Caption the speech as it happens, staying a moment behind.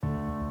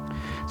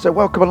So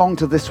welcome along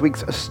to this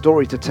week's A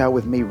Story to Tell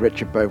with me,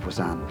 Richard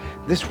Beauvoisin.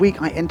 This week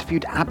I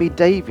interviewed Abby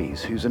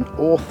Davies, who's an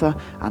author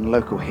and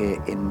local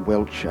here in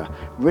Wiltshire.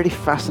 Really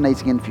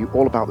fascinating interview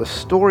all about the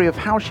story of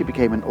how she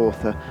became an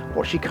author,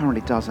 what she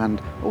currently does,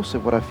 and also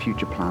what her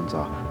future plans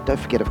are. Don't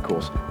forget, of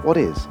course, what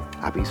is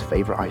Abby's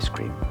favourite ice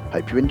cream.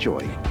 Hope you enjoy.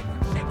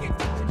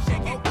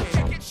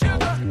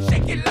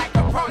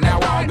 Now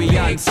all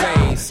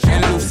Beyonce's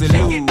and Lucy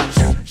Lou's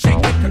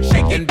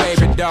and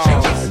baby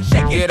dolls,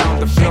 get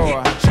on the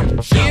floor.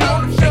 Get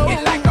on the floor.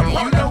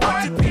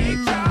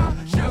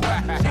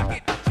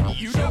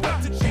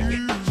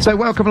 So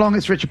welcome along,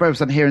 it's Richard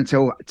Beauvoisin here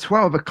until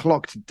 12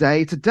 o'clock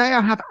today. Today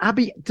I have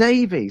Abby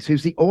Davies,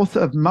 who's the author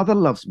of Mother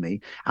Loves Me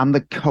and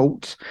The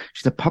Cult.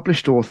 She's a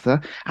published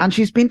author, and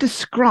she's been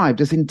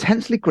described as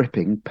intensely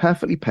gripping,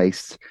 perfectly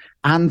paced,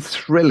 and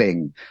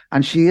thrilling.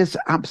 And she is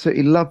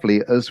absolutely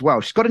lovely as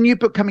well. She's got a new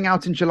book coming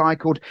out in July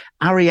called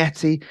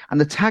Arietti, and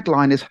the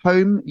tagline is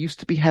 "Home used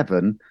to be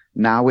heaven,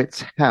 now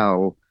it's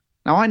hell."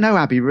 Now, I know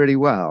Abby really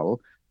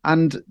well,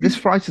 and this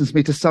frightens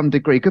me to some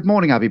degree. Good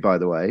morning, Abby, by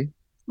the way.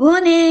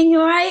 Morning, you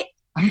all right?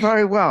 I'm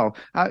very well.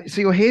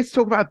 So you're here to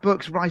talk about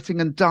books,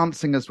 writing and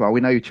dancing as well. We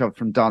know each other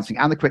from dancing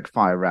and the quick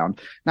fire round.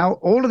 Now,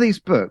 all of these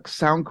books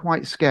sound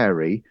quite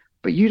scary,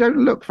 but you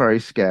don't look very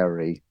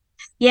scary.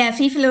 Yeah,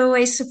 people are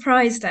always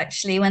surprised,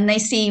 actually, when they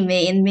see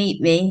me and meet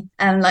me.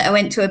 Like I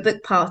went to a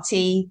book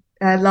party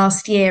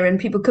last year and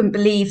people couldn't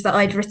believe that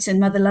I'd written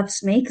Mother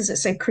Loves Me because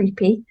it's so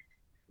creepy.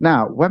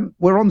 Now, when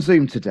we're on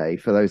Zoom today,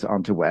 for those that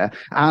aren't aware,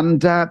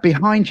 and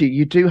behind you,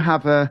 you do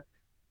have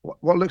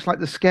what looks like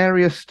the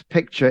scariest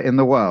picture in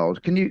the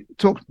world. Can you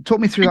talk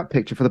me through that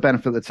picture for the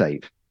benefit of the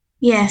tape?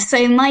 Yeah,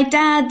 so my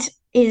dad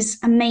is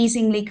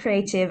amazingly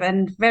creative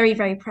and very,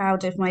 very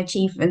proud of my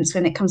achievements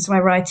when it comes to my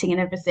writing and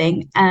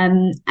everything.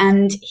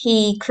 And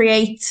he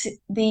creates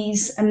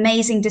these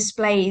amazing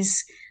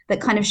displays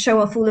that kind of show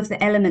off all of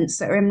the elements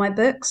that are in my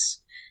books.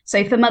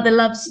 So for Mother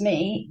Loves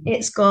Me,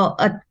 it's got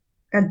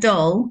a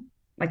doll,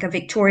 like a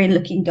Victorian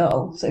looking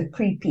doll, so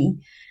creepy.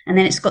 And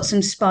then it's got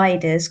some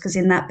spiders, because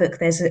in that book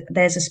there's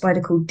a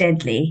spider called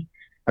Deadly,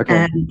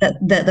 okay,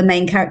 that the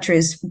main character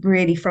is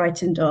really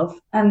frightened of.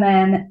 And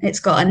then it's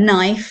got a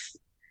knife,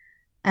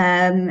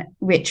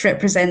 which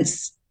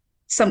represents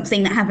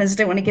something that happens. I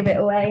don't want to give it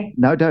away.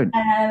 No, don't.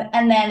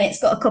 And then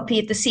it's got a copy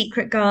of The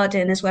Secret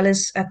Garden, as well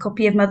as a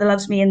copy of Mother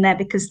Loves Me in there,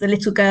 because the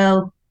little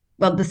girl,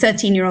 well, the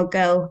 13-year-old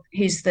girl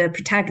who's the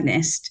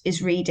protagonist,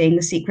 is reading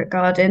The Secret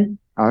Garden.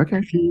 Oh,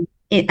 okay.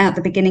 At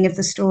the beginning of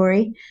the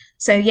story.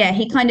 So yeah,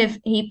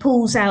 he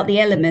pulls out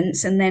the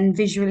elements and then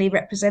visually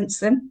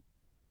represents them.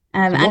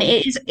 And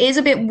it is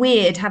a bit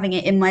weird having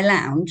it in my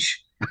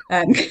lounge.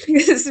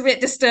 It's a bit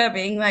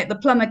disturbing. Like the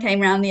plumber came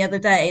round the other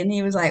day and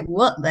he was like,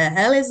 "What the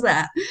hell is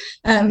that?"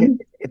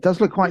 It does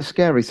look quite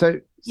scary.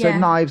 So yeah.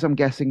 Knives, I'm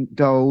guessing,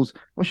 dolls.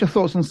 What's your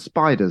thoughts on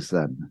spiders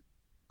then?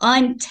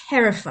 I'm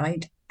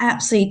terrified,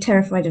 absolutely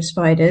terrified of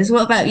spiders.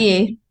 What about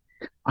you?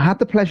 I had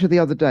the pleasure the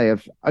other day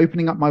of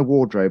opening up my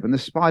wardrobe, and the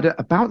spider,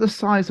 about the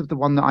size of the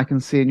one that I can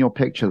see in your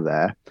picture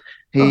there,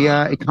 he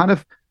kind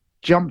of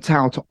jumped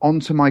out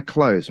onto my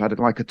clothes. I had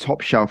like a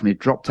top shelf, and he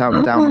dropped out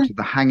and down onto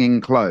the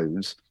hanging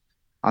clothes.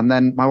 And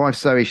then my wife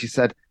Zoe, she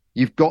said,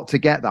 "You've got to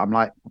get that." I'm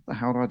like, "What the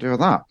hell do I do with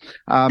that?"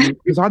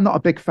 Because I'm not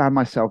a big fan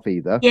myself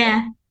either.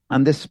 Yeah.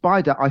 And this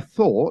spider, I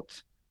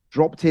thought,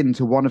 dropped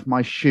into one of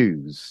my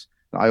shoes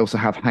that I also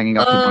have hanging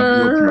up in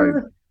my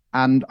wardrobe.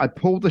 And I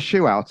pulled the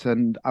shoe out,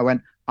 and I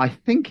went, "I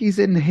think he's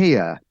in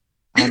here."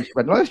 And she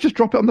went, "Let's just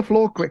drop it on the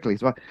floor quickly."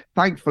 So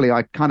thankfully,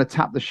 I kind of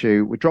tapped the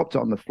shoe. We dropped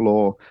it on the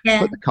floor,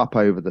 put the cup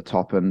over the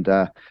top, and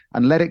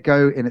let it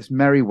go in its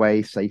merry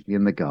way safely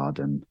in the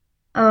garden.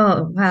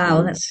 Oh,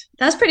 wow.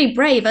 That's pretty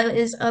brave.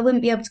 I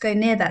wouldn't be able to go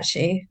near that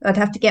shoe. I'd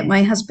have to get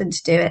my husband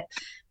to do it.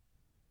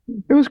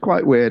 It was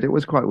quite weird.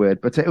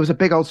 But it was a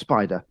big old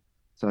spider.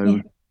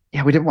 So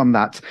yeah, we didn't want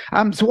that.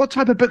 So what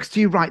type of books do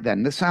you write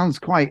then? That sounds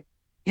quite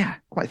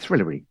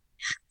thrillery.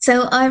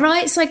 So I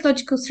write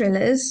psychological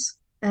thrillers,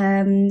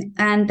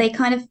 and they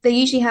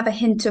usually have a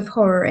hint of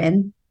horror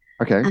in.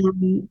 Okay.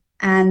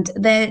 And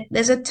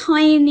there's a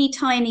tiny,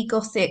 tiny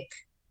gothic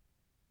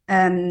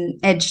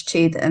edge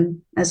to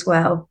them as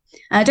well.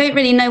 I don't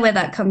really know where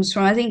that comes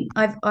from. I think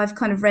I've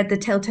kind of read The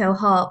Telltale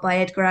Heart by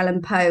Edgar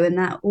Allan Poe, and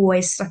that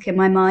always stuck in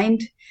my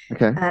mind.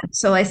 Okay.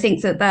 So I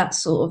think that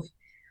sort of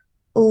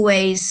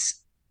always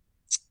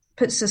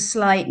puts a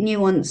slight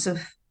nuance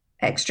of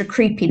extra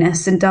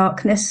creepiness and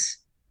darkness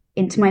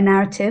into my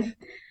narrative.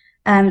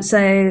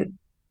 So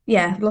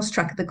yeah, I've lost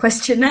track of the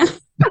question now.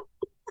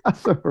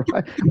 That's all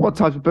right. What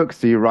type of books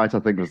do you write, I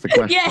think was the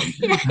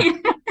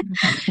question.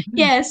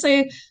 Yeah,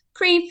 so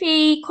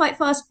creepy, quite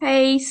fast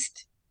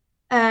paced,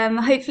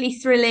 hopefully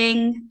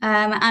thrilling,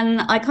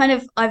 and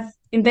I've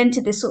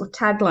invented this sort of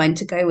tagline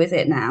to go with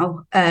it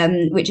now,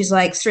 which is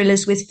like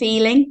thrillers with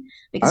feeling,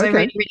 because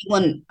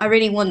I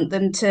really want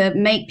them to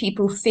make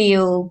people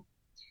feel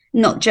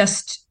not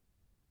just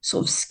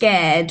sort of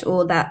scared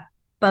or that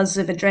buzz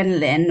of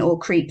adrenaline or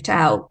creeped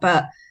out,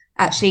 but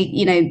actually,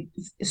 you know,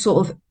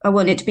 sort of, I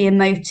want it to be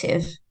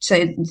emotive,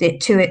 so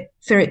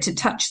for it to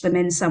touch them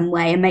in some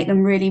way and make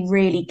them really,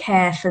 really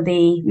care for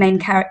the main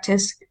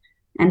characters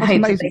and That's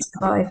hope that amazing. they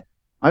survive.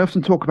 I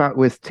often talk about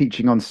with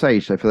teaching on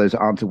stage. So for those that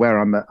aren't aware,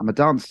 I'm a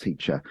dance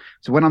teacher.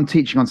 So when I'm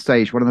teaching on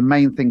stage, one of the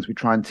main things we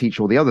try and teach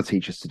all the other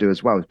teachers to do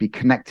as well is be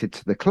connected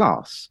to the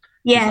class.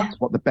 Yeah.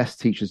 That's what the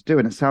best teachers do.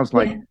 And it sounds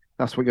like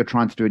that's what you're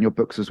trying to do in your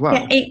books as well.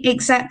 Yeah,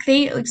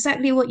 exactly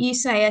what you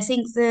say. I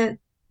think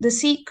the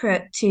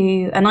secret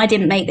to, and I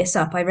didn't make this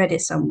up, I read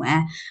it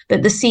somewhere,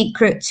 but the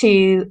secret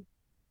to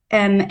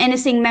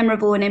anything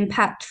memorable and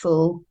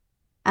impactful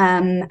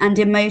and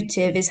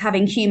emotive is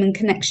having human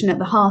connection at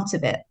the heart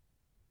of it.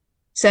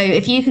 So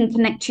if you can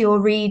connect to your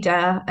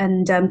reader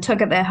and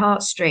tug at their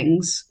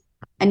heartstrings,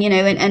 and, you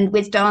know, and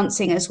with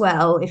dancing as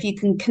well, if you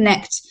can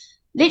connect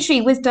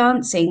literally with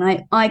dancing,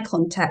 like eye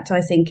contact,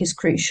 I think is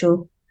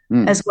crucial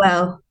as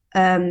well.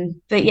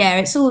 But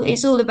yeah, it's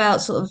all about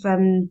sort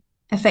of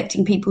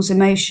affecting people's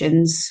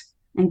emotions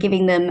and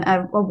giving them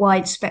a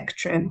wide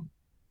spectrum.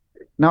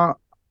 Now,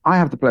 I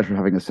have the pleasure of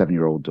having a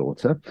 7-year-old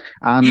daughter,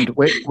 and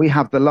we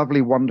have the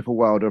lovely, wonderful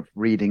world of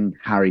reading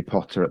Harry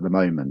Potter at the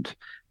moment.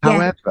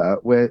 However,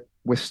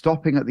 we're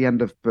stopping at the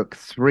end of book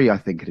 3, I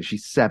think it is.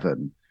 She's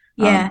 7.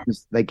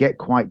 Because they get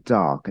quite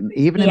dark. And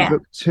even in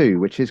book 2,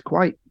 which is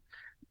quite,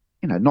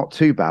 you know, not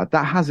too bad,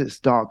 that has its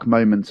dark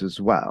moments as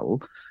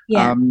well.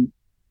 And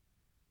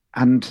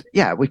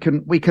yeah, we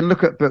can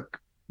look at book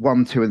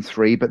 1, 2, and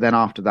 3, but then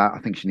after that, I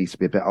think she needs to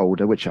be a bit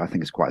older, which I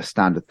think is quite a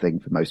standard thing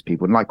for most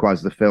people. And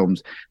likewise, the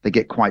films, they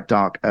get quite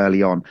dark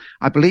early on.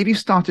 I believe you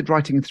started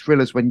writing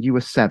thrillers when you were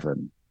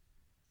 7.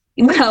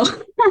 Well,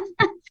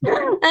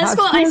 that's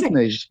what I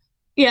said.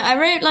 Yeah, I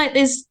wrote like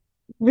this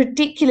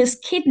ridiculous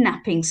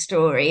kidnapping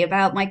story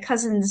about my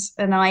cousins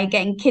and I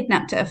getting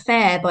kidnapped at a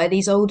fair by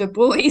these older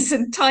boys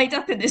and tied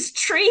up in this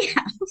tree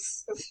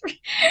house.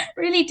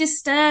 Really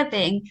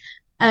disturbing.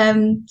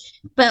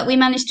 But we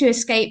managed to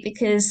escape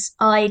because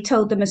I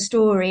told them a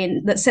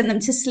story that sent them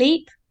to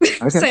sleep.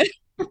 Okay. So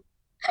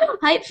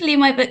hopefully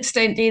my books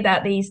don't do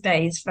that these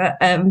days. But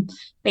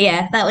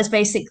yeah, that was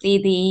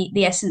basically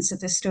the essence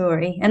of the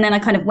story. And then I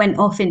kind of went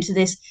off into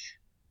this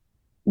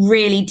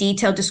really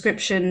detailed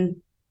description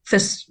for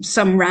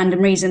some random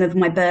reason of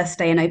my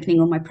birthday and opening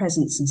all my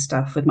presents and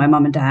stuff with my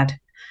mum and dad,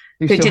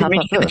 who didn't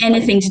really have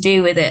anything to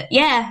do with it.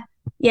 Yeah,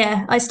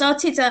 I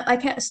started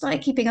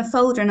keeping a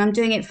folder, and I'm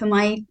doing it for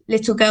my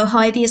little girl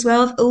Heidi as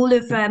well, of all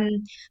of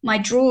my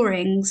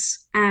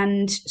drawings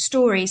and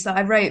stories that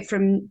I wrote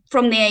from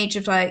the age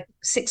of like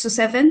 6 or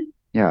 7.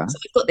 Yeah. So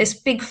I've got this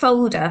big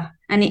folder,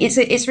 and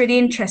it's really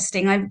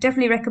interesting. I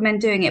definitely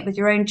recommend doing it with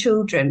your own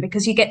children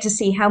because you get to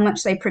see how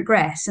much they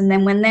progress, and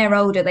then when they're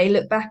older, they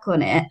look back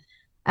on it,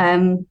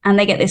 and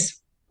they get this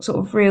sort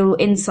of real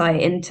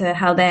insight into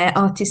how their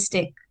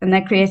artistic and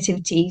their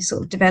creativity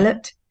sort of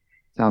developed.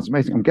 Sounds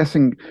amazing. I'm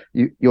guessing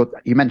you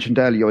mentioned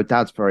earlier your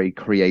dad's very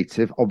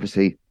creative.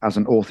 Obviously, as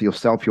an author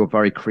yourself, you're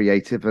very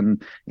creative,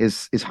 and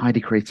is Heidi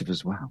creative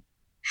as well?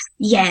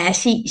 Yeah,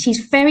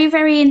 she's very,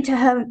 very into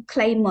her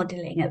clay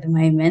modelling at the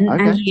moment,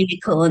 and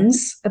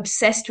unicorns,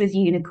 obsessed with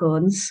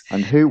unicorns.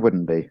 And who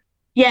wouldn't be?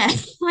 Yeah,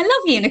 I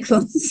love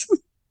unicorns.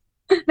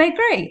 They're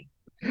great.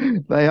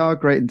 They are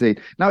great indeed.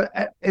 Now,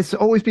 it's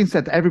always been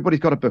said that everybody's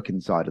got a book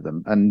inside of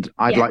them, and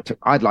I'd like to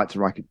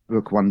write a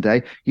book one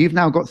day. You've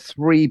now got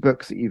 3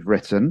 books that you've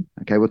written.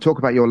 Okay, we'll talk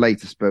about your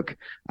latest book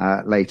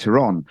later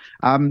on.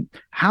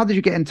 How did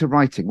you get into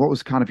writing? What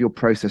was kind of your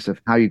process of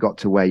how you got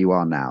to where you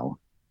are now?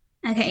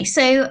 Okay,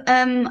 so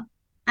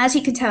as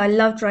you can tell, I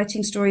loved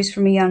writing stories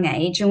from a young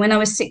age, and when I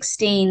was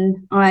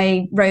 16,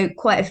 I wrote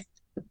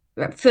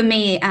for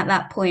me at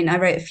that point, I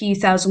wrote a few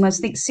thousand words,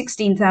 I think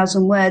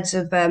 16,000 words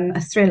of a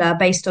thriller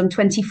based on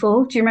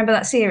 24. Do you remember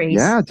that series?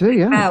 Yeah, I do,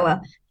 yeah.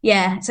 Power.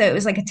 Yeah, so it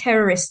was like a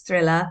terrorist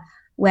thriller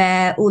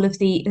where all of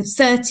the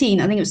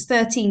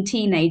 13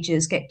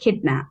 teenagers get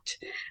kidnapped.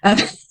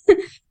 And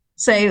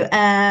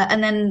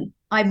then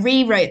I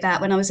rewrote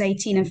that when I was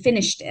 18 and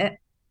finished it.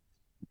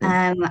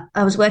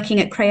 I was working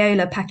at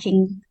Crayola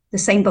packing the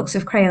same box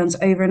of crayons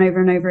over and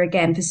over and over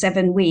again for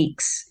 7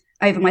 weeks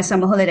over my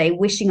summer holiday,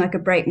 wishing I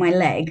could break my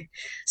leg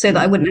so that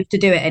I wouldn't have to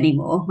do it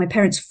anymore. My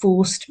parents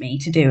forced me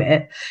to do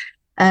it.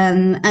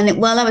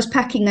 While I was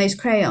packing those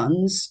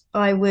crayons,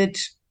 I would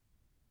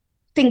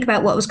think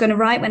about what I was going to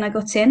write when I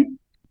got in.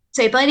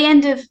 So by the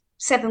end of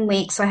 7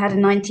 weeks, I had a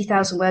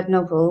 90,000 word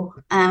novel.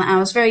 I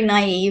was very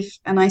naive,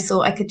 and I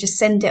thought I could just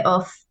send it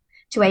off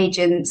to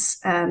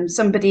agents.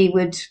 Somebody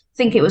would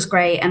think it was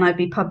great and I'd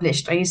be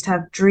published. I used to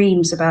have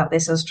dreams about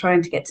this. I was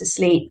trying to get to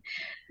sleep.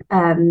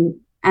 And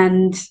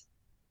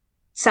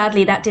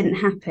sadly, that didn't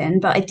happen,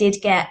 but I did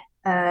get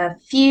a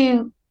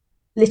few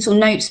little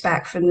notes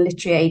back from the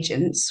literary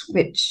agents,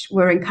 which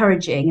were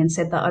encouraging and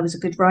said that I was a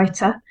good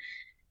writer.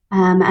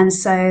 And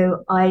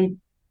so I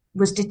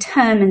was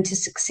determined to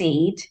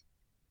succeed.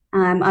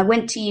 I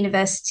went to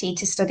university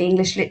to study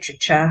English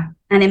literature.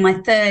 And in my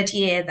 3rd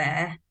year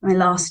there, my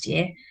last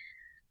year,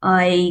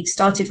 I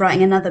started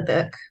writing another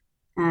book.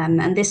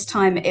 And this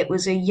time it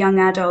was a young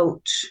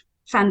adult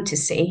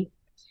fantasy.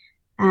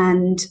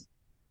 And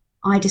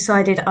I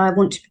decided I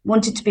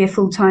wanted to be a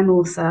full-time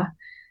author,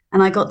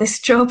 and I got this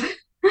job.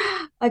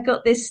 I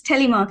got this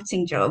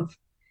telemarketing job,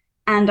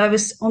 and I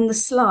was on the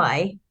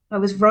sly. I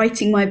was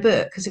writing my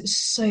book because it was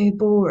so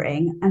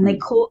boring, and they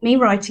caught me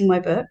writing my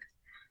book.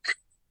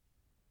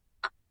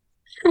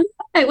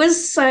 It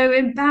was so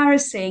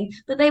embarrassing,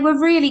 but they were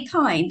really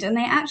kind, and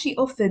they actually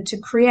offered to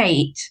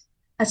create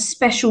a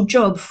special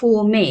job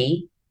for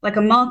me, like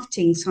a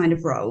marketing kind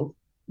of role.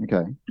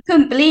 Okay. I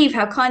couldn't believe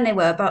how kind they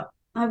were, but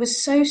I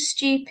was so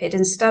stupid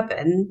and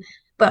stubborn.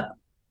 But,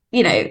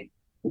 you know,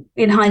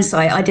 in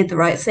hindsight, I did the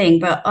right thing.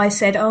 But I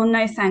said, oh,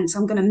 no, thanks.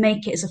 I'm going to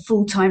make it as a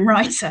full-time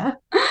writer.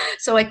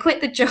 So I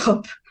quit the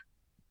job,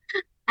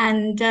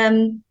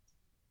 and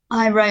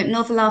I wrote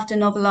novel after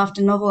novel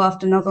after novel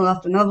after novel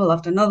after novel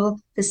after novel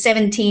for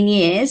 17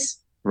 years.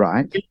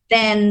 Right. And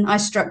then I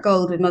struck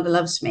gold with Mother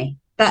Loves Me.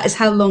 That is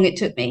how long it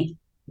took me.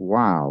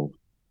 Wow.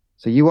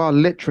 So you are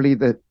literally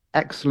the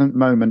excellent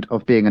moment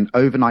of being an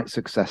overnight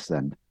success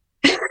then.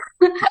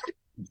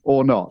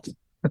 Or not.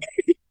 No.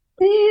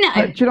 Do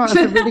you know,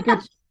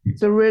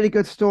 it's a really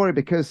good story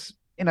because,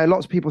 you know,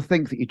 lots of people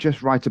think that you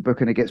just write a book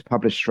and it gets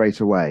published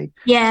straight away.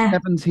 Yeah.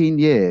 17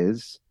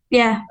 years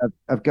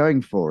of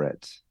going for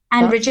it.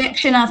 And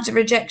rejection after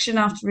rejection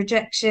after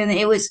rejection.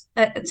 It was,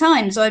 at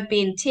times I'd be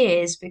in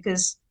tears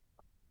because,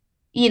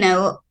 you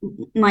know,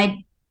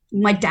 my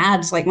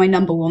dad's like my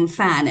number one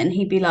fan, and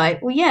he'd be like,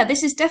 well, yeah,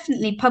 this is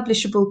definitely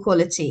publishable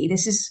quality.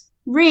 This is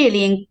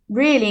really,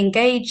 really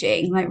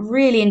engaging, like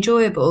really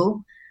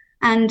enjoyable.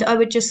 And I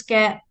would just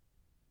get,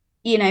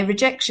 you know,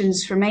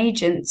 rejections from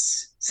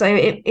agents. So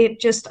it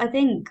just, I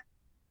think,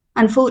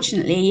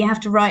 unfortunately, you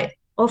have to write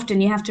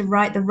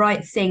the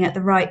right thing at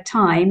the right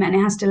time, and it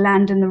has to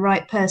land in the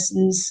right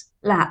person's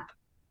lap.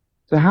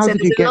 So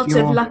there's a lot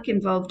of luck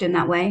involved in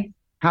that way.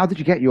 How did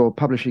you get your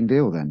publishing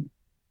deal then?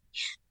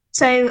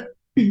 So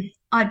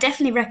I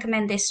definitely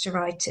recommend this to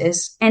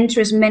writers. Enter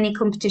as many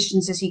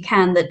competitions as you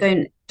can that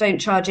don't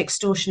charge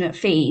extortionate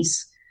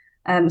fees.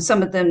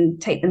 Some of them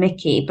take the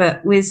mickey,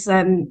 but with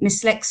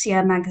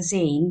Dyslexia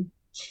magazine,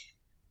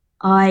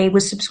 I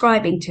was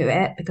subscribing to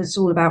it because it's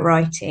all about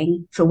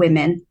writing for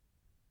women.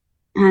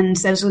 And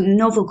there was a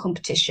novel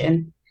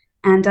competition,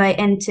 and I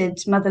entered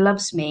Mother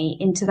Loves Me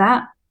into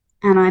that,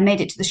 and I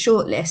made it to the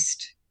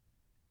shortlist.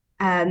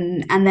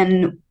 And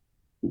then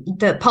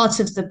the part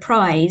of the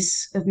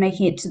prize of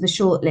making it to the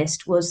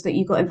shortlist was that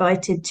you got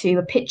invited to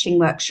a pitching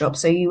workshop.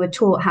 So you were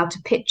taught how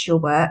to pitch your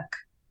work.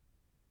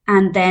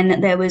 And then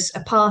there was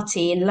a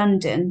party in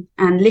London,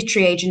 and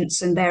literary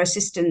agents and their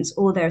assistants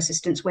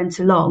went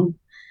along,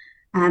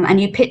 and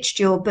you pitched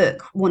your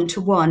book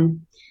 1-to-1.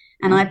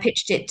 And I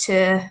pitched it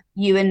to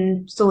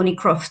Ewan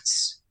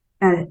Thornycroft's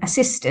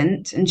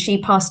assistant, and she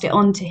passed it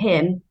on to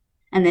him.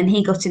 And then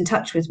he got in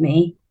touch with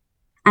me.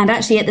 And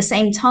actually at the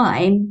same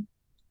time,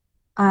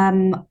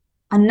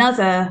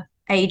 another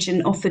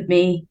agent offered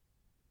me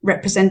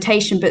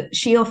representation, but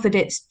she offered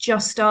it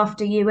just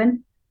after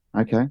Ewan.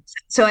 Okay.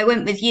 So I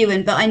went with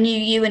Ewan, but I knew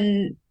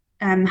Ewan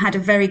had a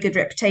very good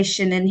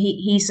reputation, and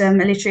he's a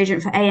literary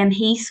agent for A.M.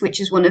 Heath,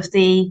 which is one of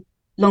the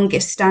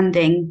longest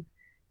standing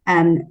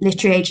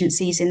literary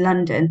agencies in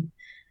London.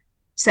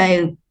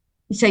 So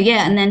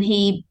yeah, and then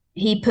he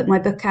put my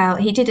book out.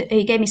 He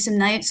gave me some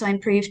notes, I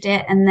improved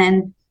it, and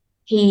then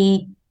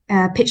he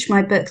pitched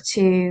my book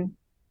to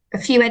a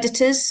few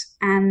editors,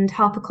 and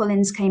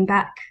HarperCollins came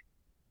back.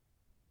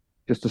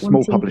 Just a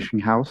small publishing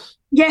house.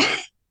 Yeah.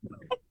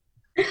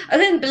 I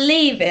didn't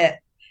believe it.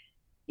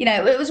 You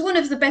know, it was one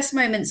of the best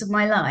moments of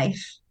my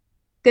life.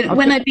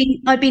 When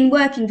I'd been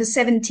working for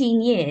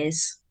 17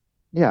 years.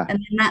 Yeah. And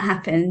then that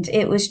happened.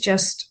 It was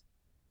just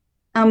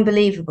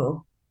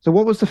unbelievable. So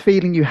what was the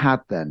feeling you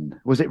had then?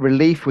 Was it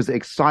relief? Was it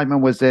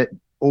excitement? Was it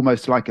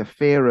almost like a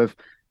fear of,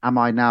 am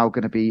I now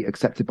going to be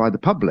accepted by the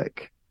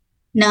public?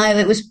 No,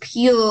 it was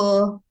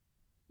pure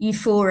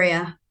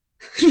euphoria.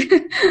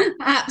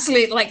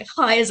 Absolute, like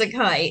high as a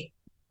kite.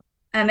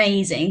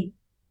 Amazing.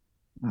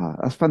 Oh,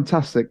 that's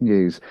fantastic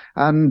news.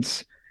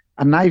 And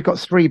now you've got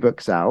 3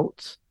 books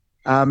out.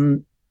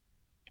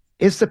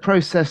 Is the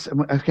process,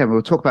 okay,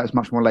 we'll talk about this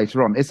much more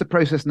later on. Is the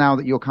process now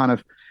that you're kind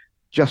of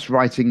just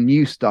writing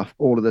new stuff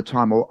all of the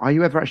time, or are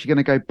you ever actually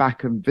going to go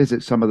back and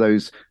visit some of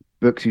those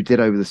books you did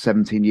over the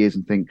 17 years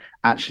and think,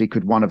 actually,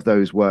 could one of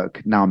those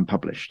work now I'm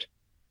published?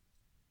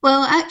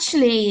 Well,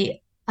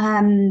 actually,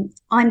 I'm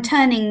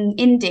turning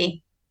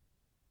indie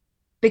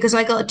because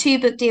I got a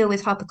 2-book deal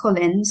with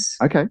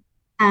HarperCollins. Okay.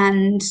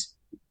 And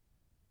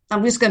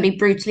I'm just going to be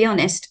brutally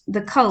honest,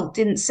 The Cult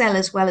didn't sell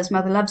as well as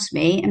Mother Loves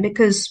Me, and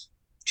because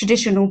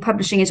traditional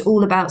publishing is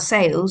all about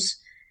sales,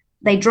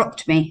 they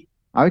dropped me.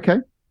 Okay,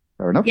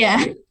 fair enough.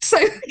 Yeah. So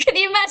can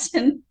you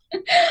imagine?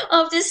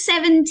 After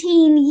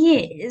 17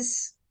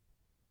 years,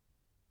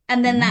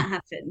 and then that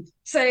happened.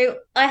 So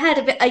I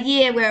had a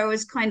year where I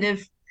was kind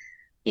of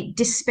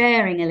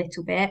despairing a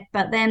little bit,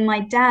 but then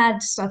my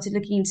dad started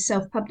looking into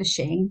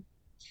self-publishing,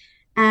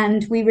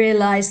 and we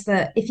realized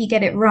that if you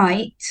get it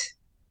right,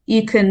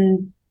 you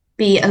can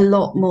be a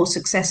lot more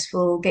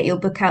successful, get your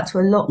book out to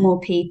a lot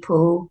more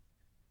people,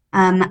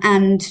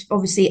 and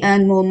obviously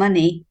earn more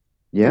money.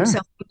 Yeah, from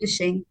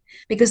self-publishing,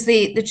 because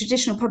the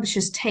traditional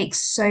publishers take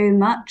so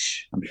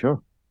much I'm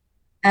sure.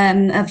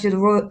 of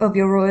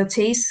your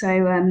royalties.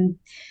 So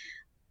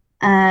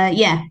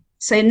yeah.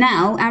 So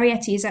now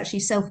Arietti is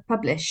actually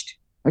self-published.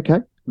 Okay,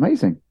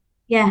 amazing.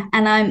 Yeah,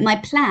 and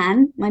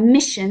my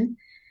mission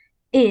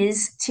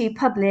is to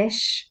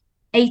publish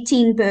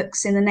 18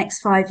 books in the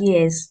next 5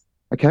 years.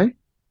 Okay,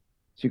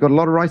 so you've got a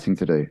lot of writing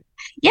to do.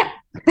 Yep.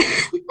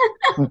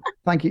 Well,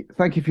 thank you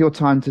for your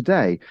time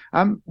today.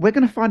 We're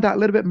going to find out a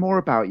little bit more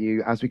about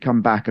you as we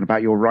come back and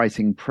about your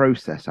writing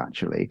process,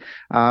 actually.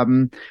 But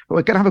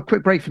we're going to have a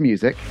quick break for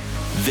music.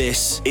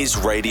 This is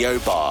Radio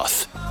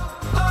Bath.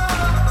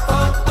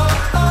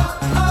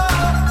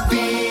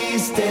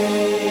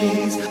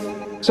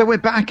 So we're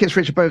back. It's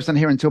Richard Beauvoisin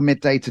here until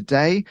midday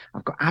today.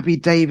 I've got Abby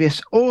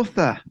Davies,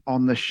 author,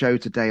 on the show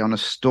today on A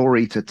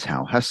Story to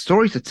Tell. Her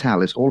story to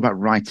tell is all about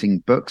writing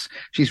books.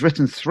 She's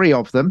written 3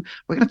 of them.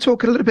 We're going to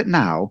talk a little bit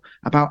now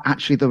about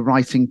actually the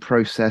writing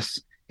process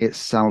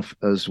itself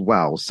as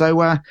well. So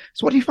what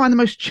do you find the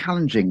most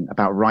challenging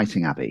about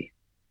writing, Abby?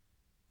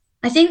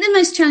 I think the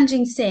most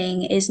challenging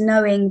thing is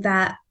knowing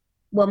that,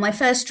 well, my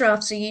first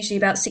drafts are usually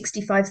about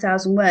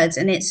 65,000 words,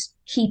 and it's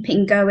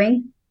keeping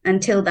going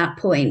until that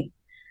point.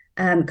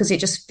 Because it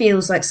just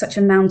feels like such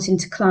a mountain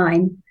to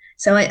climb.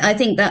 So I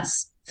think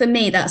for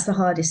me, that's the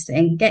hardest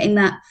thing, getting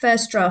that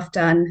first draft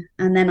done.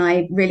 And then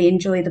I really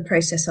enjoy the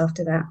process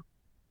after that.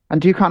 And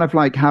do you kind of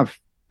like have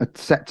a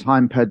set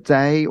time per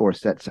day or a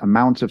set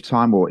amount of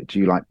time, or do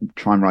you like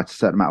try and write a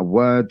certain amount of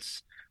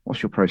words?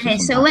 What's your process? Okay,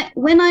 so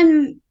when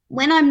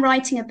I'm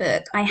writing a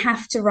book, I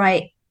have to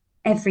write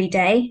every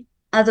day.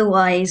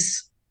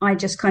 Otherwise, I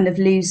just kind of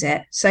lose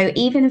it. So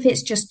even if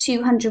it's just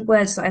 200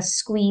 words that I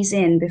squeeze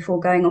in before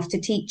going off to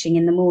teaching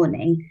in the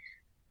morning,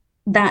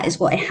 that is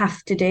what I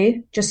have to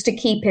do just to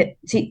keep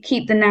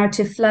the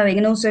narrative flowing.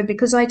 And also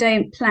because I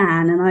don't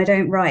plan and I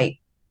don't write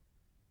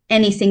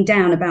anything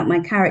down about my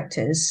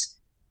characters,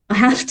 I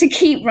have to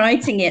keep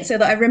writing it so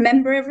that I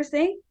remember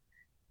everything.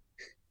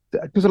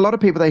 Because a lot of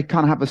people, they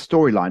kind of have a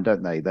storyline,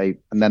 don't they?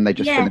 And then they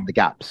just fill in the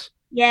gaps.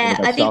 Yeah,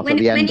 I think when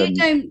you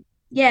don't.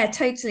 Yeah,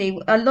 totally.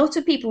 A lot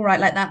of people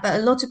write like that, but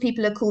a lot of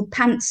people are called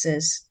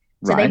pantsers.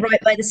 So They write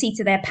by the seat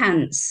of their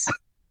pants.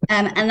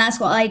 And that's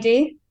what I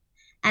do.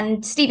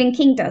 And Stephen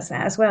King does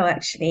that as well,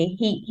 actually.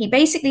 He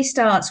basically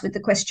starts with the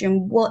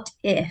question, what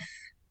if?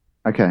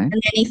 Okay. And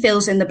then he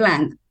fills in the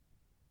blank.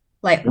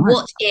 Like,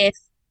 what if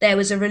there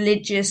was a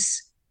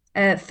religious,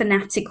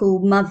 fanatical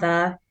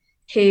mother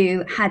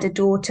who had a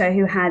daughter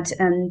who had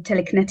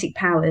telekinetic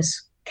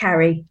powers,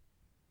 Carrie?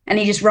 And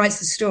he just writes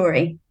the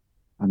story.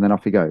 And then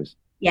off he goes.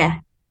 Yeah.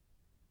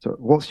 So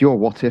what's your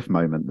what if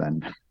moment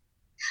then?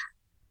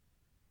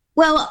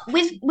 Well,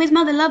 with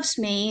Mother Loves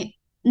Me,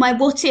 my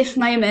what if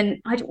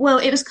moment, it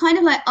was kind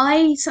of like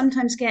I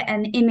sometimes get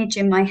an image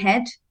in my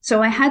head.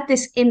 So I had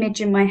this image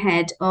in my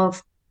head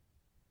of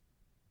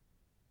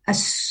a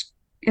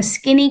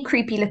skinny,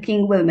 creepy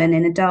looking woman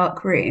in a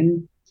dark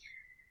room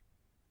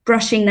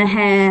brushing the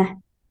hair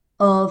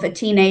of a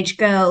teenage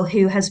girl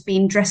who has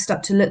been dressed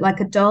up to look like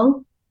a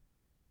doll.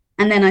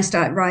 And then I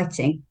start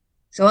writing.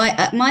 So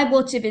my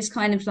what if is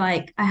kind of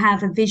like I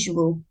have a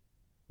visual.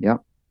 Yeah.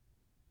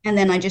 And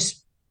then I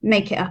just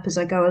make it up as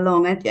I go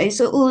along. It's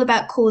all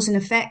about cause and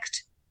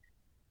effect.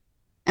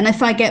 And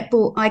if I get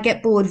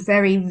bored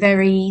very,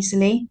 very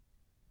easily.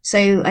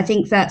 So I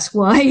think that's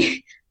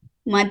why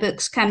my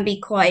books can be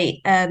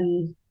quite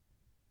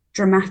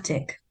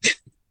dramatic.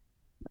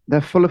 They're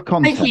full of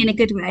content. Hopefully in a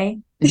good way.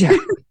 Yeah.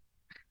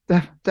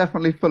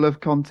 Definitely full of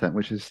content,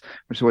 which is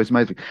always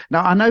amazing.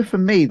 Now, I know for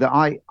me that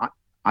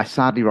I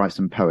sadly write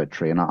some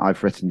poetry, and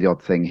I've written the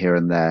odd thing here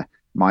and there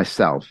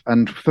myself.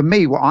 And for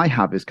me, what I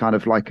have is kind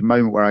of like a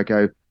moment where I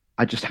go,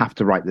 I just have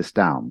to write this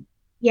down.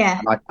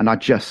 Yeah. And I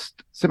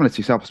just, similar to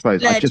yourself, I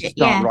suppose, I just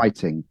start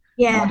writing.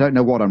 Yeah. I don't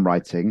know what I'm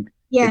writing.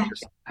 Yeah. It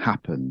just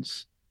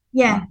happens.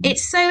 Yeah.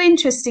 It's so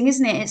interesting,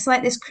 isn't it? It's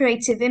like this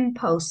creative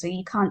impulse that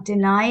you can't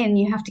deny, and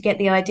you have to get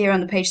the idea on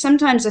the page.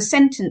 Sometimes a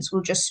sentence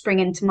will just spring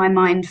into my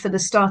mind for the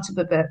start of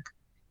a book.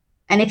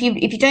 And if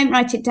you don't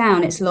write it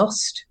down, it's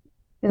lost.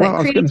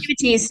 Like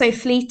creativity is so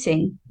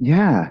fleeting.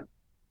 Yeah.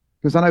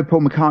 Because I know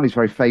Paul McCartney's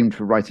very famed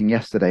for writing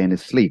Yesterday in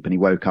his sleep, and he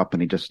woke up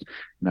and he just,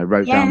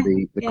 wrote down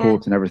the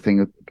chords and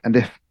everything. And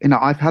if,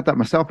 I've had that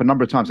myself a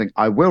number of times, saying,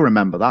 I will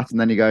remember that. And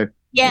then you go,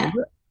 yeah,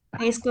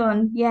 it's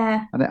gone.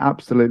 Yeah. And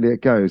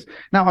it goes.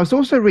 Now, I was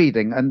also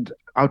reading, and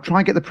I'll try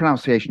and get the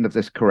pronunciation of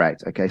this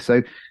correct. Okay.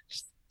 So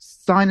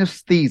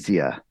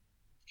synesthesia.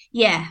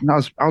 Yeah. And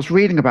I was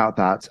reading about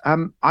that.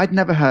 I'd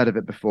never heard of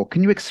it before.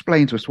 Can you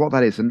explain to us what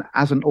that is, and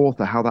as an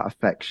author, how that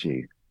affects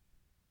you?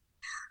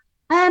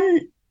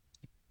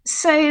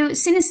 So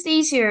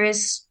synesthesia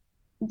is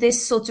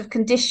this sort of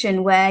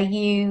condition where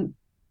you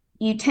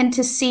tend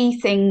to see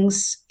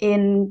things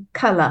in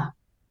colour.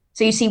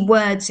 So you see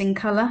words in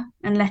colour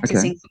and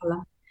letters in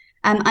colour.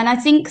 And I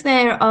think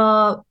there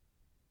are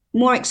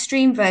more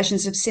extreme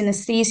versions of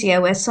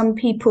synesthesia where some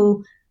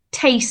people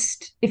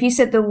taste. If you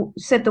said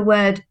the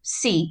word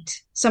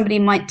seat, somebody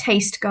might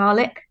taste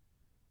garlic.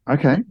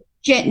 Okay.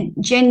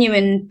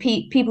 genuine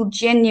people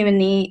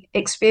genuinely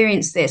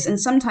experience this, and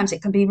sometimes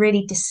it can be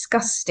really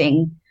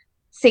disgusting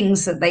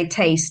things that they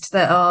taste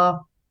that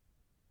are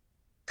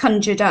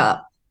conjured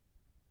up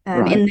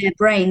in their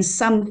brains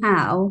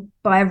somehow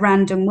by a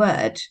random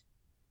word,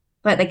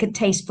 like they could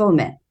taste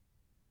vomit.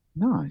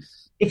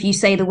 Nice. If you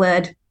say the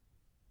word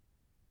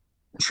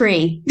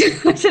tree.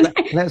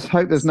 Let's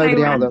hope there's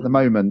nobody out there at the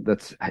moment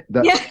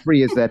that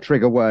tree is their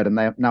trigger word, and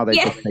they've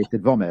just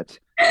tasted vomit.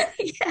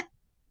 Yeah.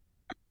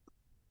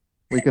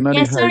 We can only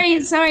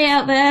hope. Sorry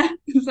out there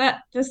if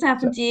that just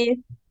happened to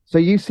you. So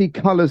you see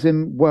colours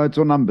in words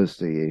or numbers,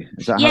 do you?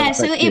 Is that how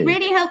so it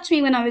really helped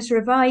me when I was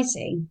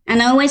revising.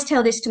 And I always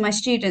tell this to my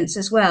students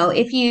as well.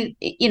 If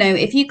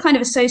you kind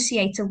of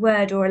associate a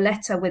word or a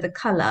letter with a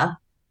colour,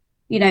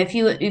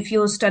 if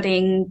you're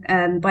studying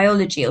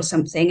biology or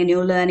something and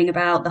you're learning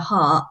about the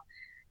heart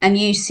and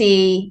you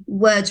see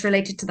words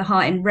related to the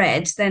heart in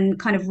red, then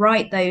kind of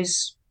write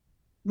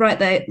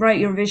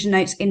your revision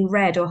notes in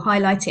red or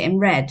highlight it in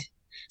red.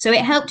 So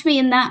it helped me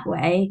in that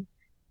way.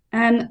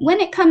 When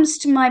it comes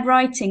to my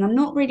writing, I'm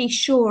not really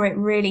sure it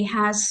really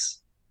has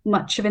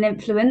much of an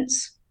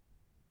influence.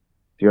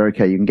 You're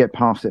okay. You can get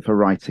past it for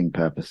writing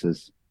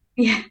purposes.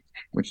 Yeah.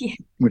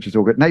 Which is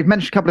all good. Now, you've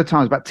mentioned a couple of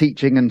times about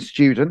teaching and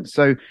students.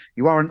 So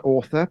you are an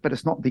author, but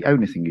it's not the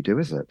only thing you do,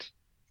 is it?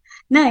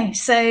 No.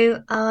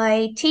 So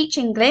I teach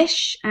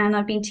English, and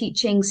I've been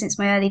teaching since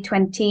my early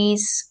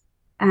 20s.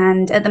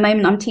 And at the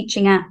moment, I'm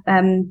teaching at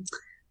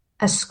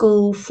a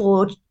school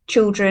for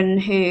children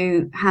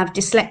who have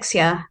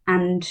dyslexia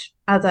and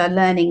other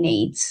learning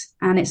needs.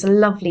 And it's a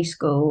lovely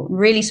school,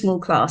 really small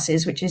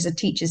classes, which is a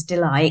teacher's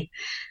delight.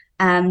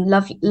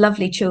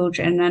 Lovely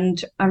children,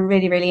 and I'm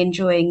really, really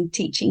enjoying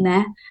teaching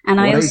there. And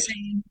I also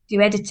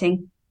do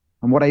editing.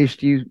 And what age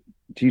do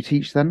you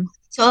teach then?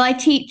 So I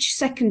teach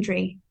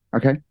secondary.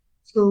 Okay.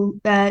 School.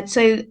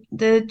 So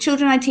the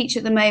children I teach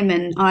at the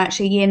moment are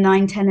actually year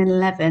 9, 10 and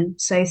 11.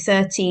 So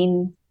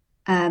 13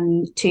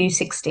 to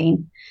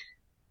 16.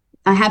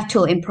 I have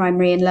taught in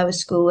primary and lower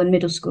school and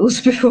middle schools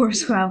before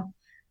as well.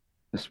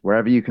 Just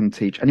wherever you can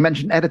teach. And you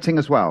mentioned editing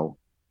as well.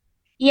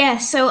 Yeah,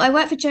 so I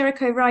work for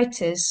Jericho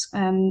Writers,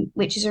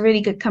 which is a really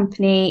good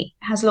company,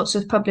 has lots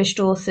of published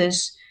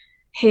authors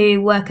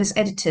who work as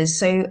editors.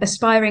 So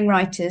aspiring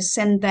writers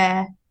send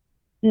their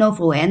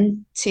novel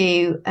in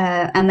to,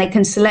 and they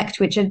can select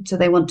which editor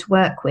they want to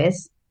work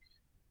with.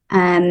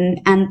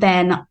 And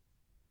then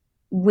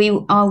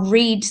I'll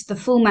read the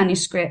full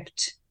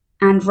manuscript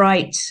and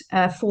write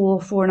a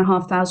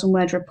 4,500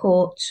 word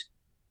report,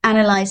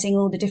 analysing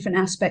all the different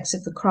aspects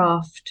of the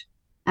craft.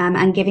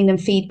 And giving them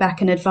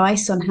feedback and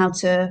advice on how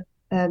to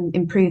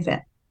improve it.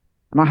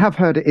 And I have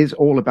heard it is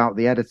all about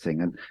the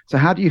editing. And so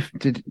how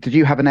did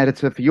you have an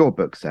editor for your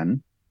books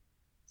then?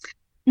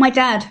 My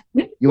dad.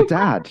 Your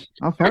dad?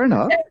 Oh, fair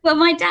enough. Well,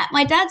 my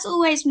dad's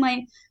always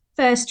my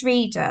first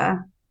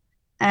reader.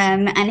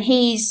 And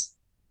he's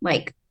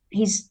a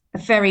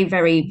very,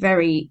 very,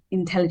 very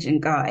intelligent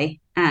guy.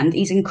 And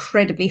he's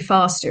incredibly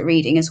fast at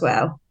reading as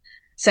well.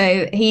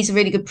 So he's a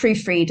really good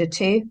proofreader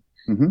too.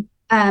 Mm-hmm.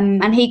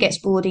 And he gets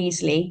bored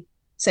easily.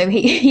 So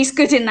he's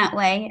good in that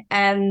way.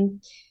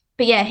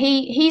 But yeah,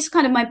 he's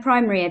kind of my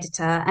primary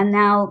editor. And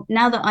now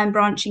that I'm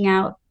branching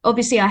out,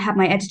 obviously I have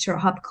my editor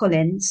at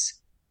HarperCollins,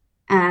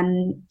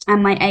 and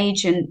my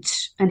agent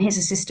and his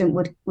assistant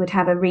would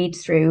have a read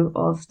through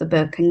of the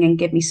book and then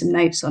give me some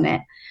notes on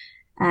it.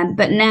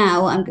 But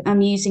now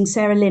I'm using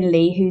Sarah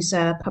Linley, who's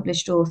a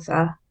published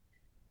author.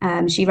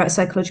 She writes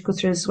psychological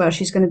thrillers as well.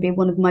 She's going to be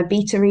one of my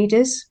beta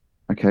readers.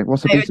 Okay,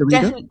 what's a beta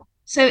reader?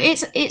 So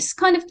it's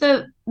kind of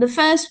the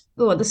first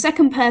or the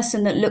second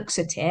person that looks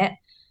at it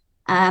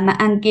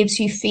and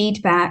gives you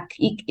feedback.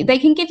 They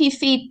can give you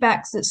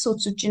feedback that's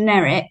sort of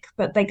generic,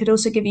 but they could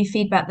also give you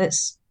feedback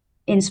that's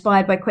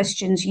inspired by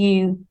questions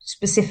you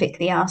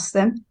specifically ask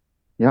them.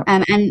 Yeah.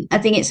 And I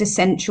think it's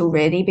essential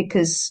really,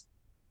 because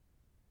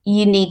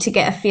you need to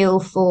get a feel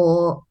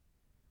for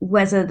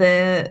whether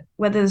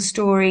the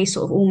story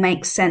sort of all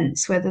makes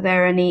sense, whether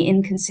there are any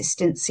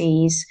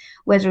inconsistencies,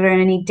 whether there are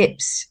any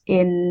dips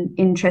in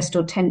interest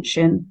or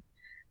tension.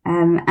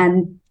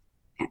 And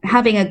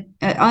having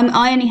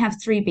I only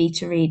have 3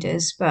 beta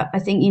readers, but I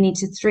think you need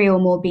 3 or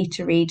more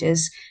beta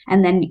readers,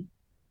 and then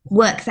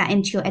work that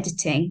into your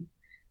editing.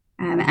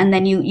 And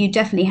then you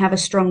definitely have a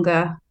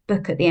stronger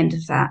book at the end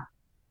of that.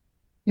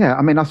 Yeah,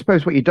 I mean, I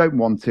suppose what you don't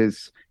want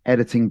is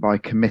editing by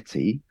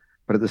committee,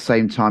 but at the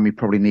same time, you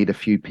probably need a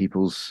few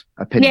people's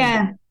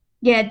opinions.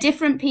 Yeah,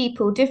 different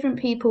people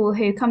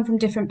who come from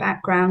different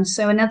backgrounds.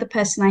 So another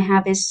person I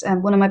have is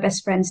one of my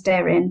best friends,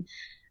 Darren,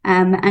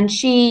 and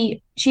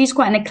she's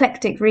quite an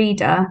eclectic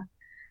reader,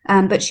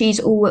 but she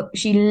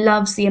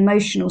loves the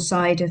emotional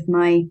side of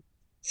my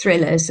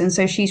thrillers, and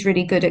so she's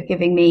really good at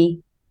giving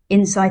me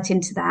insight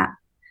into that.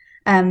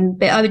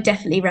 But I would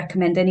definitely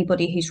recommend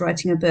anybody who's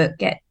writing a book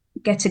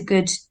get a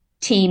good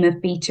team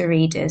of beta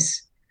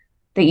readers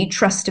that you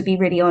trust to be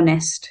really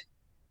honest.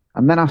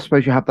 And then I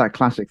suppose you have that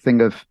classic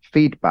thing of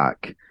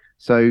feedback.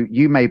 So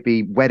you may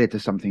be wedded to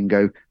something and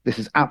go, this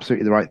is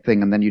absolutely the right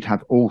thing. And then you'd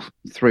have all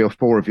 3 or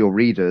 4 of your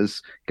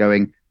readers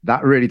going,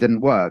 that really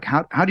didn't work.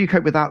 How do you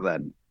cope with that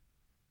then?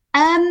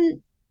 I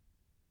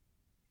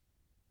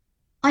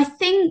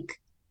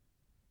think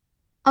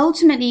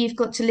ultimately you've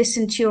got to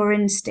listen to your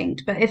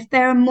instinct. But if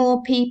there are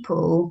more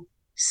people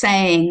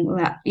saying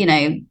that,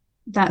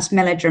 that's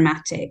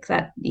melodramatic,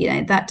 that,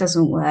 that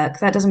doesn't work,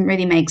 that doesn't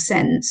really make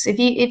sense. If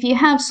you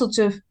have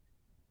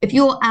if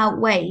you're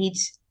outweighed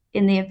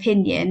in the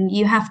opinion,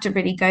 you have to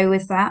really go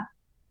with that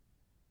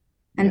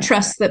and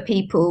trust that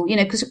people,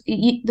 because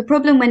the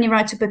problem when you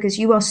write a book is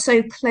you are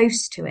so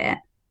close to it,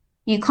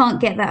 you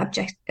can't get that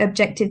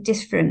objective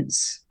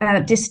distance.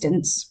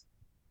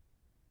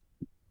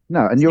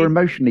 No, and you're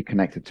emotionally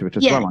connected to it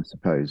as well, I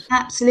suppose.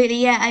 Absolutely,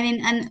 yeah. I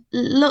mean, and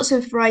lots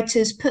of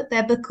writers put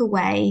their book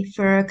away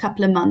for a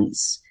couple of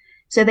months,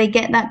 so they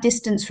get that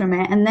distance from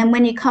it. And then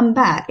when you come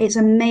back, it's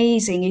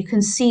amazing. You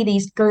can see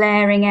these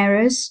glaring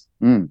errors.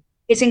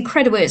 It's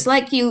incredible. It's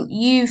like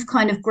you've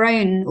kind of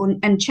grown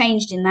and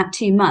changed in that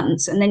 2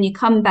 months, and then you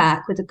come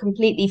back with a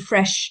completely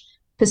fresh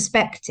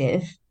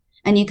perspective,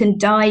 and you can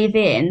dive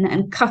in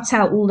and cut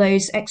out all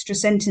those extra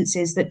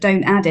sentences that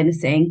don't add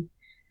anything.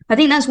 I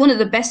think that's one of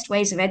the best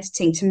ways of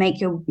editing to make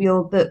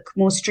your book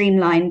more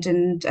streamlined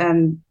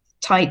and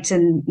tight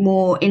and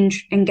more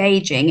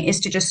engaging is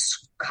to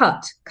just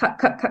cut.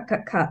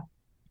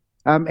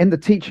 In the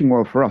teaching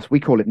world for us, we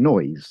call it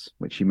noise,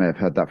 which you may have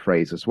heard that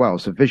phrase as well.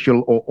 So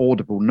visual or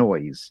audible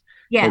noise.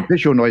 Yeah. So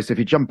visual noise, if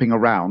you're jumping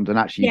around and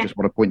actually you just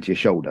want to point to your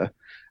shoulder.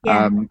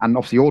 Yeah. And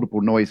obviously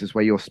audible noise is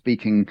where you're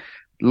speaking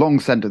long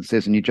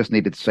sentences and you just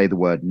needed to say the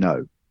word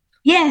no.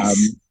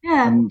 Yes.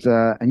 And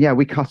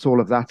we cut all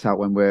of that out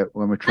when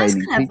we're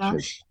training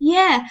teachers.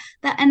 Yeah,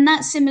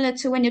 that's similar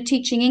to when you're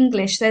teaching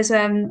English. There's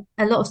a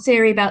lot of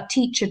theory about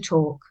teacher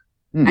talk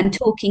and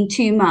talking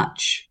too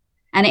much,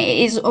 and it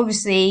is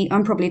obviously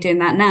I'm probably doing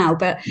that now,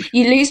 but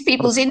you lose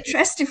people's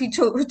interest if you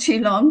talk for too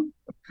long.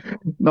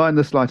 Not in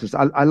the slightest.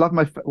 I love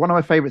one of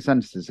my favorite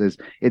sentences is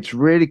it's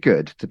really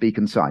good to be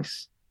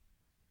concise,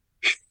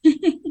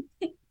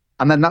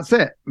 and then that's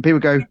it. And people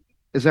go,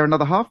 is there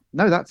another half?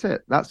 No, that's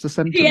it. That's the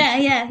sentence.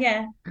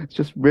 Yeah. It's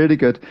just really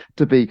good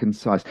to be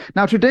concise.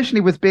 Now,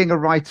 traditionally, with being a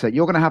writer,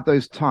 you're going to have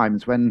those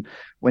times when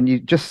you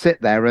just sit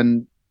there.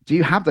 And do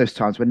you have those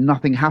times when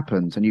nothing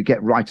happens and you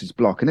get writer's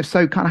block? And if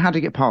so, kind of how do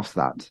you get past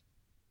that?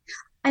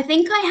 I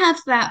think I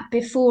have that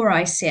before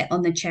I sit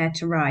on the chair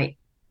to write.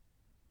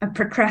 I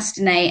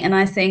procrastinate and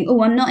I think,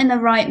 oh, I'm not in the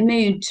right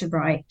mood to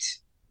write.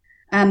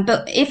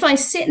 But if I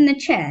sit in the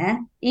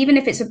chair, even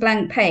if it's a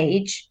blank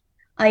page,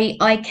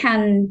 I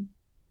can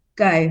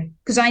go,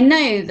 because I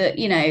know that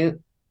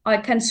I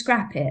can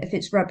scrap it if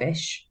it's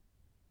rubbish.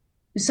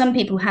 Some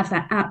people have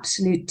that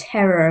absolute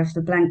terror of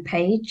the blank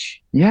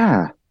page.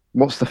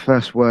 What's the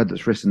first word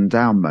that's written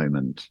down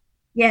moment?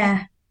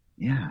 Yeah.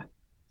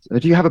 So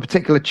do you have a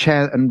particular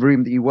chair and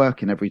room that you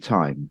work in every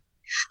time?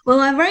 Well,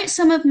 I wrote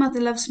some of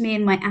Mother Loves Me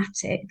in my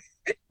attic.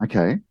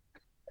 Okay,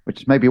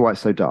 which is maybe why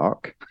it's so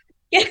dark.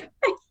 Yeah.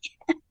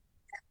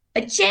 I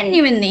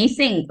genuinely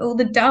think all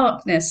the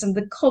darkness and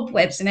the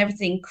cobwebs and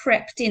everything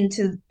crept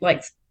into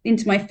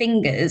my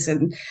fingers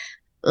and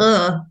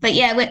but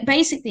yeah,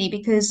 basically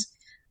because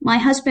my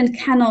husband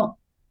cannot,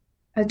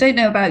 I don't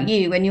know about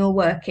you when you're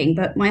working,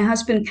 but my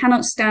husband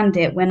cannot stand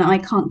it when I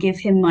can't give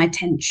him my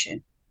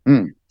attention.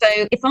 So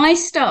if I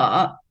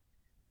start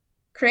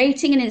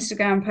creating an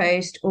Instagram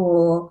post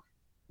or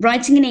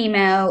writing an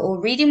email or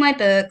reading my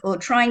book or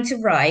trying to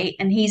write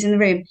and he's in the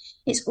room,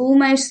 it's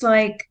almost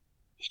like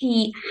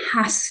he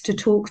has to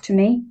talk to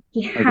me.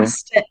 He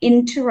has to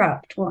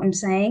interrupt what I'm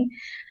saying.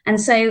 And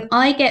so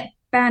I get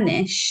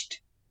banished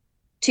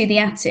to the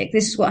attic.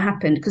 This is what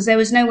happened because there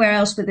was nowhere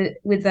else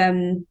with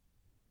a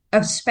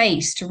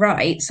space to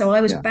write. So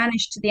I was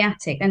banished to the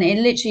attic, and it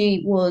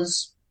literally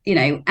was,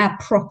 a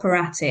proper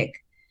attic.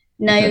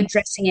 No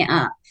dressing it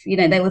up.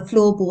 There were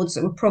floorboards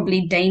that were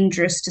probably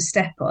dangerous to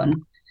step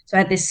on. So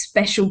I had this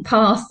special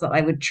path that I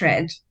would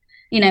tread.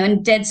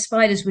 And dead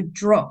spiders would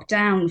drop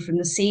down from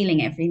the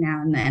ceiling every now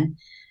and then.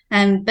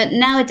 But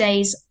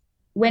nowadays,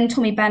 when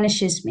Tommy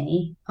banishes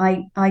me,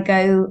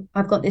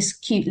 I've got this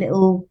cute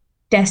little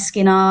desk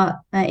in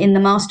the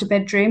master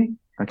bedroom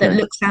that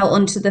looks out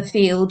onto the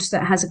field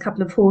that has a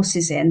couple of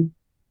horses in.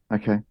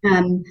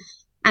 And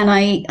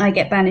I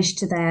get banished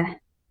to there.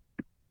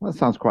 Well, that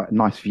sounds quite a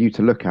nice view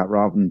to look at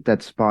rather than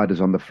dead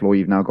spiders on the floor.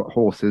 You've now got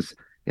horses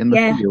in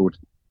the field.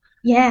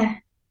 Yeah,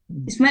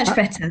 it's much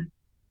better.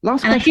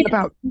 Last question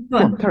about... Go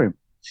on, carry on.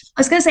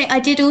 I was going to say,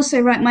 I did also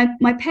write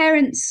my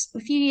parents,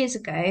 a few years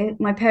ago,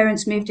 my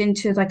parents moved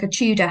into like a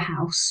Tudor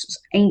house,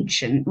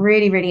 ancient,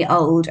 really, really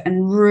old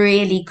and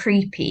really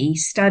creepy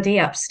study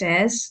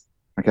upstairs.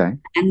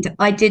 And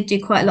I did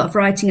do quite a lot of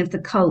writing of the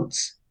cult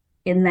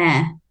in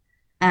there.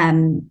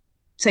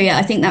 So yeah,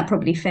 I think that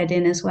probably fed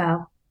in as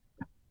well.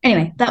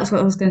 Anyway, that was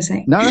what I was going to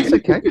say. No, that's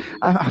okay.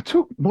 I'll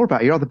talk more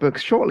about your other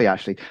books shortly,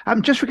 actually.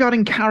 Just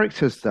regarding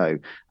characters, though,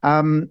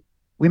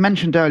 we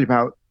mentioned earlier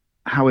about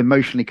how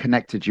emotionally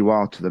connected you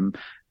are to them.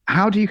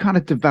 how do you kind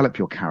of develop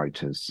your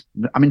characters?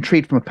 I'm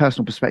intrigued from a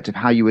personal perspective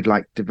how you would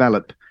like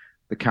develop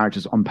the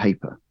characters on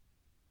paper.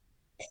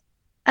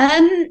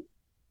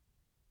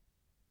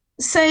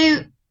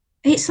 So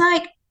it's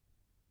like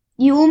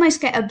you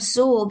almost get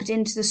absorbed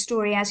into the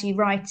story as you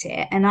write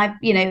it. And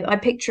I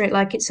picture it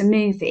like it's a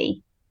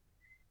movie,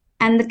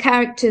 and the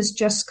characters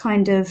just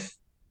kind of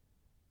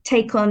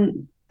take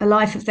on a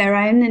life of their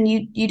own. And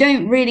you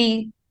don't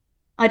really,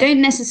 I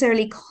don't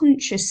necessarily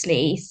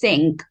consciously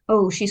think,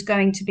 oh, she's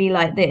going to be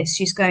like this.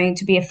 She's going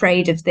to be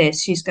afraid of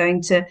this. She's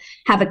going to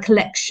have a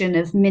collection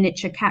of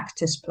miniature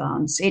cactus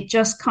plants. It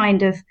just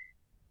kind of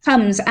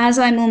comes as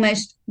I'm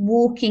almost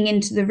walking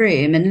into the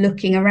room and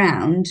looking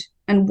around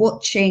and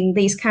watching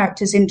these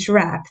characters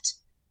interact.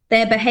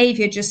 Their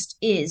behavior just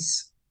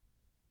is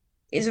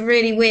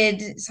really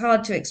weird. It's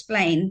hard to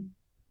explain.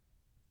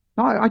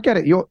 I get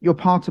it. You're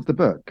part of the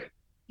book.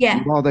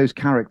 Yeah. You are those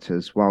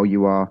characters while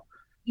you're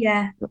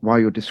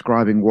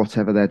describing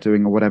whatever they're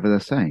doing or whatever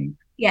they're saying.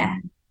 Yeah.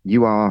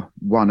 You are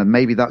one, and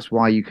maybe that's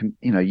why you can,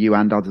 you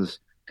and others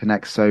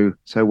connect so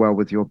well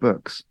with your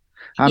books.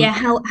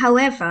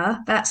 However,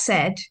 that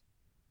said,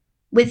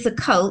 with The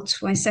Cult,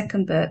 my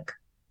second book,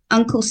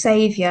 Uncle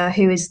Saviour,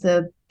 who is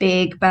the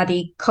big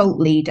baddie cult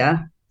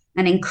leader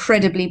and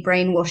incredibly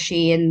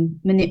brainwashy and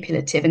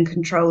manipulative and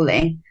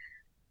controlling,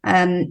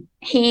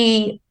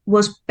 he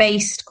was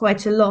based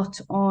quite a lot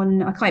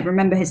on, I can't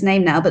remember his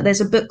name now, but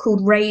there's a book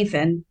called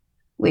Raven,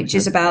 which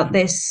is about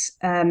this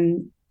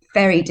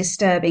very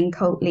disturbing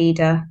cult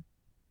leader.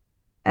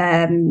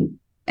 And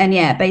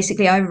yeah,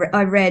 basically I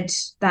read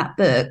that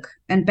book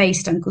and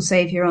based Uncle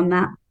Saviour on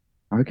that.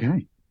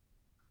 Okay.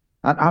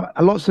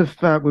 Lots of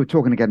we were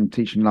talking again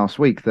teaching last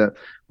week that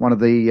one of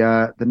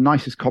the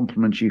nicest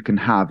compliments you can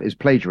have is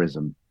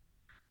plagiarism.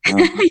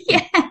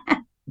 Yeah.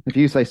 If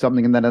you say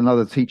something and then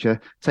another teacher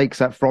takes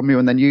that from you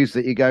and then uses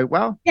it, you go,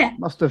 well, yeah,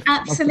 must have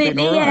absolutely,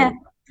 been all right. Yeah,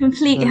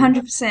 completely,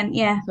 100%,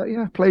 yeah. So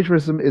yeah,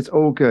 plagiarism is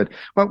all good.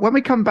 Well, when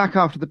we come back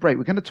after the break,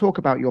 we're going to talk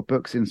about your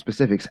books in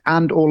specifics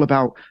and all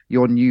about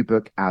your new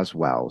book as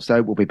well.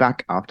 So we'll be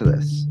back after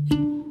this.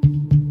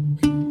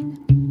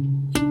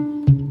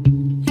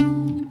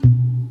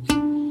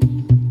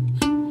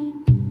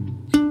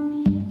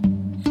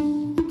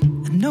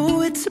 I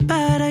know it's a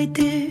bad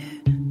idea,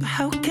 but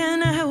how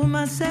can I help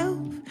myself?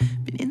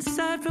 Been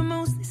inside for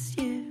most this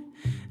year,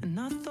 and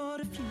I thought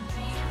of you.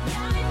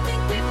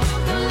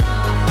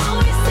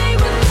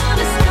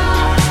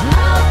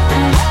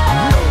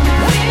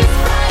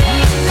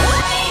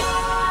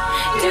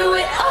 Do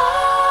it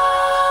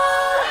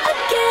all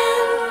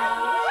again.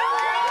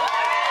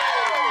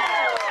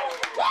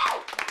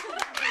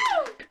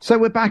 So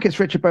we're back. It's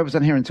Richard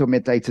Beauvoisin here until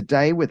midday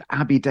today with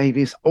Abby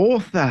Davies,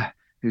 author,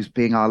 who's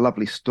being our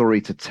lovely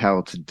story to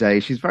tell today.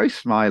 She's very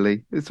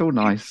smiley. It's all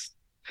nice.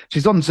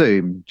 She's on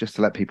Zoom, just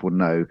to let people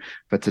know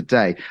for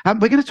today.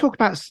 We're going to talk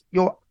about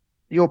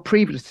your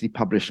previously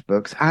published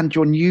books and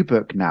your new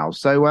book now.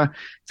 So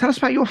tell us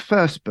about your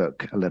first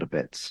book a little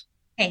bit.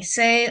 Okay,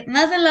 so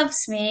Mother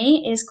Loves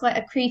Me is quite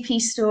a creepy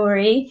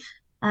story.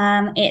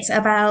 It's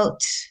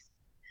about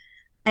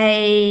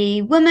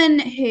a woman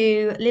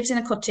who lives in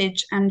a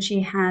cottage and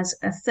she has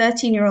a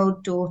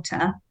 13-year-old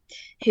daughter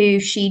who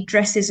she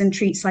dresses and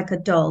treats like a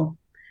doll.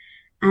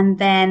 And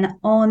then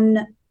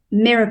on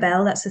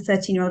Mirabelle, that's the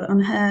 13-year-old, on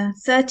her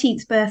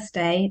 13th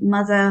birthday,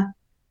 Mother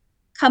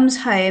comes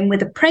home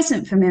with a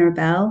present for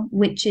Mirabelle,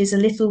 which is a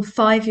little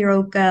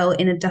 5-year-old girl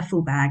in a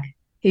duffel bag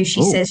who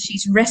she says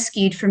she's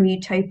rescued from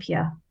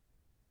utopia.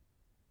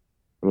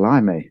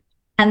 Blimey.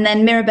 And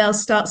then Mirabelle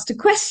starts to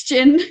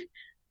question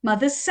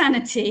Mother's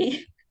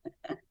sanity.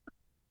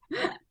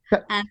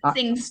 And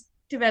things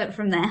develop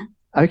from there.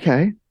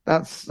 Okay,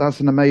 that's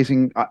an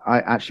amazing. I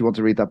actually want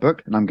to read that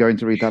book, and I'm going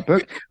to read that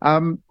book.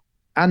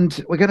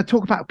 And we're going to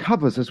talk about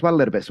covers as well a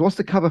little bit. So what's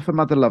the cover for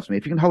Mother Loves Me?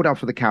 If you can hold out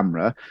for the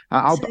camera,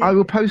 I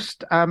will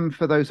post,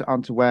 for those that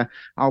aren't aware,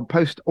 I'll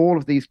post all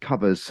of these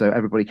covers so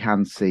everybody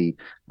can see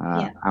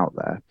out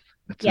there.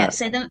 But,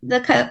 so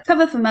the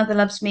cover for Mother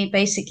Loves Me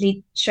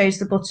basically shows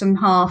the bottom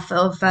half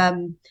of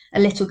a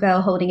little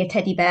girl holding a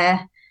teddy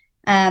bear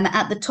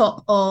at the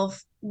top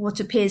of what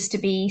appears to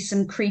be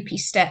some creepy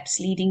steps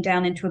leading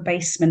down into a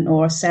basement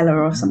or a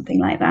cellar or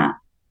something like that.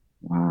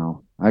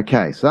 Wow.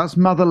 Okay, so that's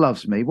Mother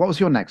Loves Me. What was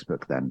your next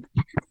book then?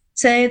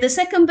 So the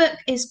second book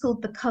is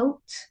called The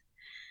Cult,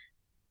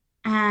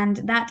 and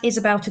that is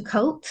about a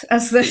cult,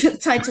 as the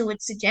title would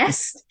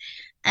suggest.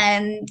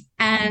 And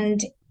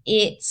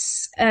it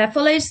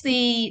follows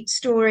the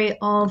story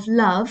of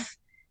Love,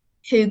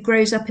 who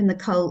grows up in the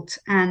cult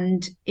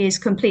and is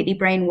completely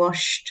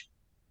brainwashed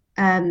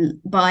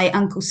by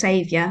Uncle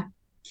Saviour.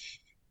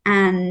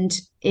 And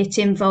it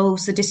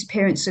involves the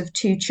disappearance of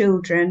 2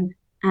 children,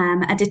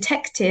 a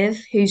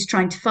detective who's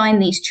trying to find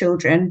these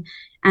children,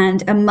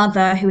 and a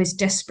mother who is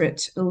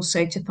desperate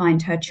also to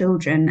find her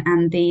children.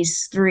 And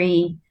these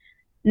 3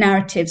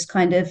 narratives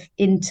kind of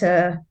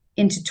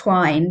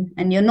intertwine,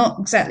 and you're not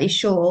exactly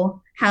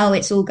sure how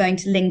it's all going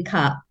to link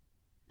up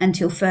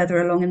until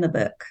further along in the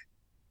book.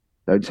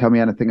 Don't tell me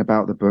anything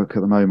about the book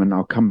at the moment.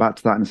 I'll come back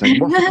to that in a second.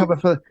 What's the cover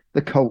for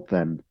the cult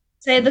then?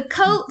 So the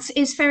cult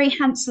is very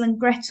Hansel and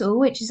Gretel,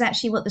 which is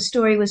actually what the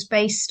story was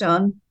based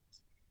on.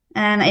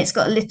 And it's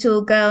got a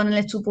little girl and a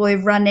little boy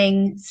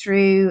running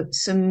through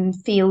some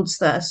fields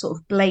that are sort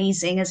of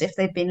blazing as if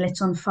they've been lit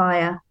on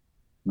fire.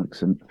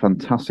 Looks a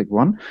fantastic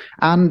one.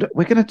 And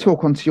we're going to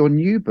talk on to your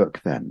new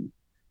book then.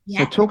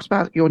 Yeah. So talk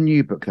about your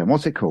new book then.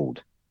 What's it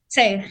called?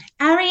 So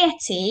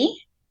Ariete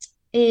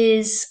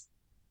is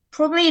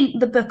probably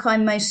the book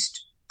I'm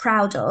most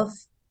proud of.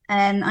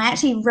 I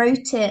actually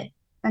wrote it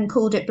and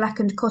called it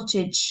Blackened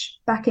Cottage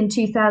back in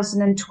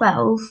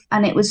 2012.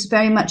 And it was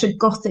very much a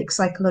gothic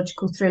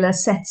psychological thriller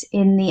set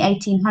in the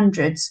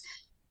 1800s.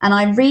 And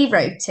I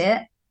rewrote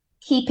it,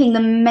 keeping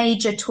the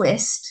major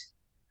twist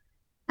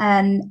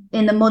in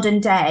the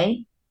modern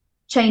day,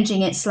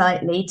 changing it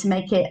slightly to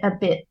make it a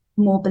bit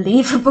more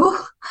believable,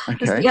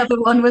 because the other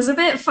one was a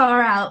bit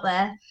far out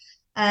there.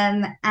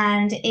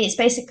 And it's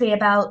basically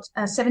about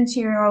a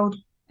 17-year-old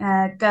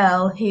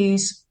girl who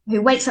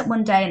wakes up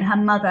one day and her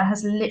mother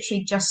has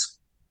literally just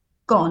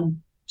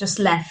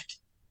left,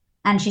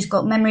 and she's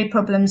got memory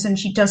problems and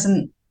she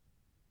doesn't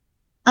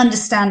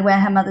understand where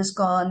her mother's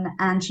gone,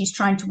 and she's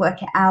trying to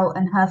work it out,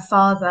 and her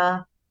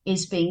father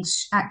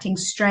is acting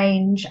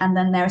strange, and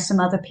then there are some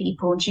other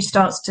people, and she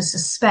starts to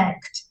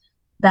suspect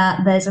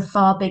that there's a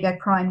far bigger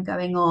crime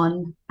going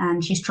on,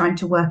 and she's trying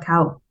to work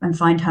out and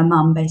find her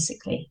mum,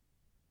 basically.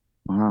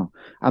 Wow.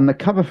 And the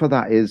cover for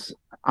that is,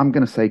 I'm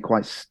going to say,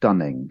 quite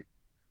stunning.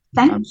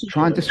 Thank you.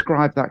 Try and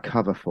describe that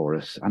cover for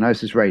us. I know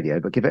this is radio,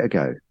 but give it a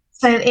go.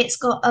 So it's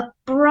got a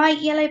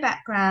bright yellow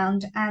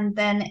background, and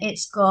then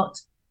it's got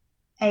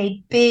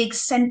a big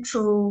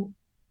central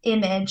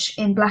image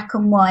in black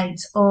and white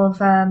of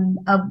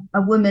a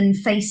woman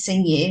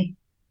facing you,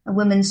 a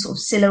woman's sort of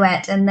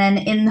silhouette, and then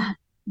in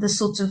the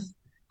sort of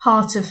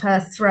heart of her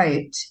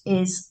throat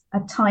is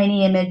a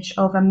tiny image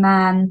of a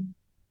man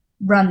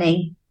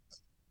running,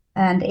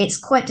 and it's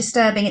quite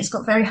disturbing. It's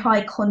got very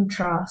high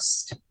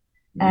contrast.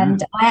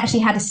 And I actually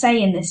had a say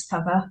in this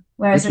cover,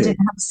 whereas I didn't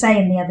have a say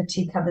in the other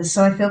two covers.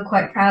 So I feel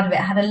quite proud of it.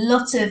 I had a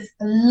lot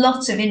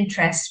of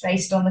interest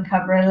based on the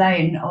cover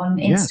alone on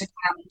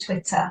Instagram and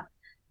Twitter.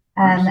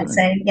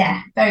 So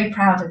yeah, very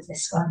proud of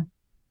this one.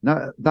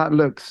 No, that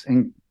looks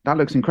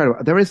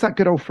incredible. There is that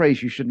good old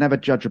phrase: you should never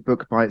judge a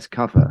book by its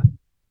cover.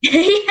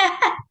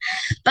 Yeah,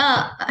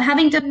 but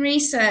having done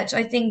research,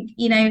 I think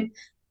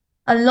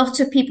a lot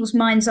of people's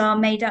minds are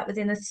made up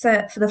within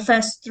for the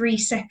first 3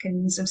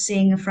 seconds of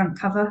seeing a front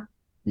cover.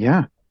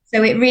 Yeah.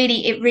 So it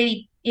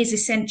really is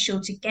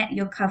essential to get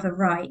your cover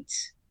right.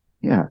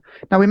 Yeah.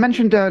 Now, we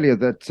mentioned earlier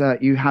that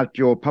you had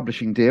your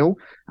publishing deal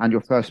and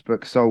your first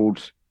book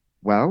sold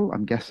well,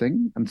 I'm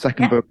guessing, and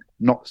second book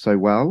not so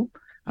well,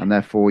 and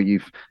therefore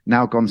you've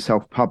now gone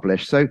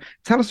self-published. So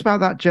tell us about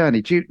that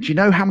journey. Do you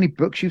know how many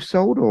books you've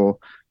sold? Or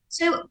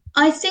So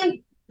I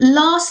think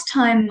last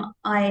time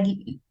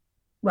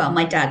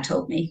my dad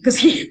told me, because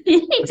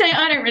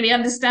I don't really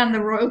understand the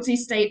royalty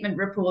statement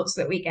reports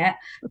that we get.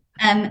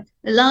 The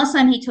last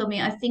time he told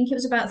me, I think it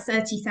was about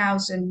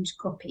 30,000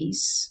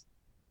 copies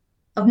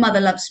of Mother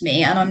Loves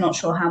Me, and I'm not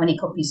sure how many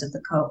copies of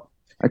The Cult.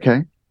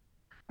 Okay.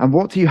 And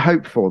what do you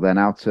hope for then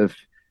out of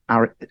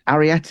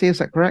Ariete? Is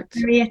that correct?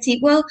 Ariete.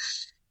 Well,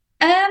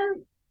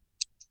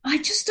 I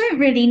just don't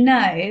really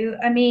know.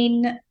 I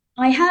mean,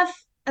 I have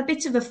a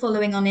bit of a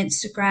following on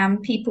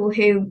Instagram, people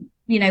who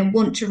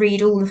want to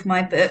read all of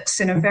my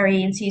books and are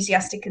very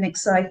enthusiastic and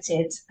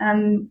excited.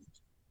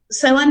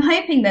 So I'm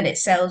hoping that it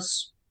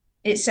sells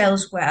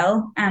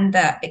well, and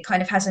that it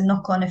kind of has a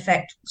knock-on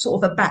effect,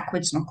 sort of a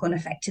backwards knock-on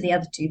effect to the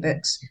other two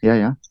books.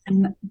 Yeah.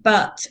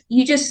 But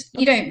you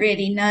don't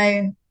really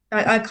know.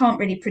 I can't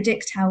really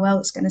predict how well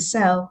it's going to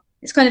sell.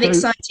 It's kind of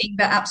exciting,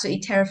 but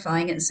absolutely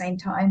terrifying at the same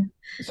time.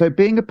 So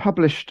being a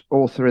published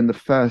author in the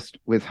first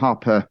with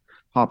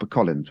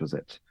HarperCollins, was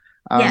it?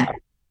 Yeah.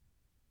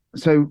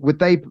 So would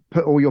they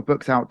put all your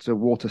books out to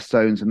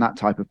Waterstones and that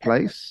type of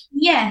place?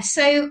 Yeah.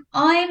 So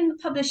I'm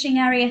publishing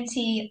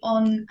Ariete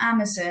on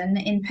Amazon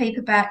in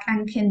paperback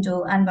and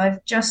Kindle, and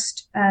I've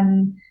just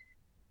I've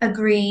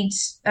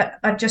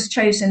just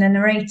chosen a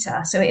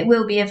narrator. So it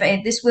will be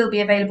this will be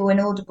available in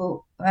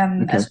Audible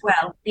as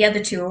well. The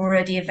other two are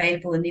already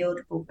available in the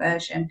Audible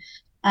version.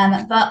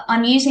 But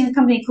I'm using a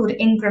company called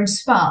Ingram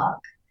Spark.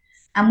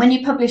 And when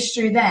you publish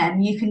through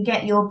them, you can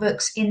get your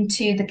books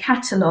into the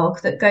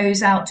catalogue that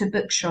goes out to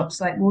bookshops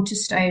like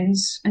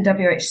Waterstones and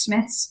WH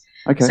Smith's.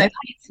 Okay. So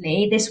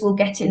hopefully this will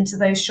get into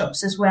those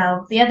shops as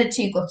well. The other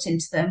two got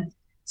into them,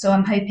 so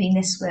I'm hoping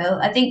this will.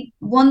 I think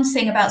one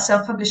thing about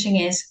self-publishing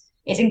is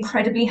it's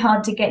incredibly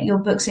hard to get your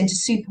books into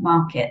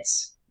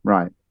supermarkets.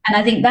 Right. And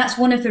I think that's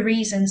one of the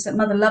reasons that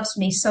Mother Loves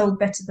Me sold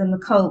better than The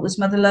Cult, was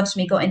Mother Loves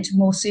Me got into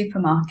more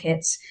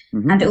supermarkets.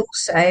 Mm-hmm. And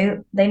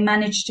also they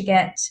managed to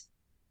get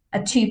a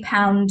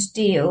 £2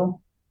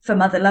 deal for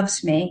Mother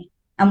Loves Me,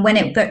 and when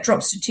it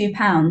drops to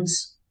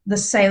 £2, the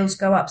sales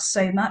go up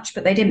so much,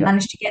 but they didn't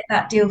manage to get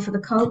that deal for The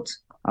Cult.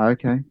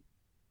 Okay.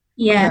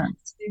 Yeah.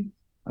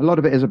 A lot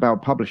of it is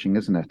about publishing,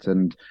 isn't it?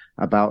 And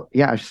about,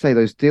 I should say,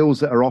 those deals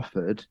that are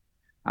offered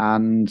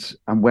and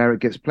where it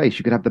gets placed.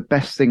 You could have the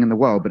best thing in the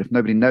world, but if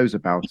nobody knows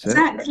about it.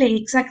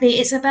 Exactly.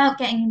 It's about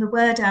getting the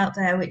word out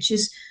there, which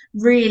is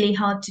really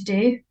hard to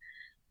do.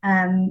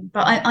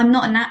 But I'm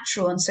not a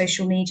natural on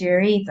social media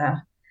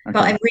either. Okay.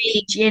 But I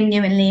really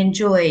genuinely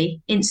enjoy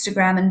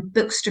Instagram and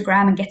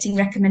Bookstagram and getting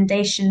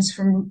recommendations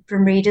from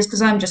readers,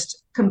 because I'm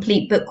just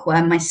complete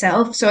bookworm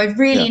myself. So I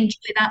really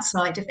enjoy that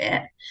side of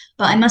it.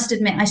 But I must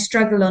admit, I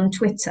struggle on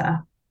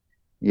Twitter.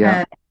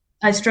 Yeah.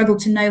 I struggle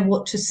to know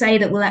what to say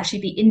that will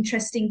actually be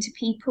interesting to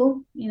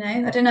people.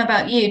 I don't know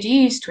about you. Do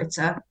you use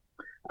Twitter?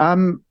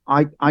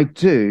 I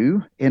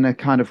do, in a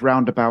kind of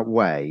roundabout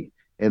way,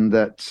 in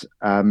that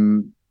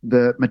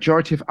the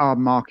majority of our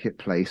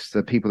marketplace,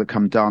 the people that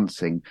come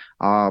dancing,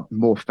 are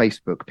more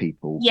Facebook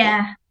people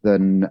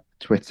than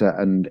Twitter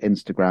and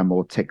Instagram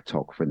or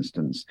TikTok, for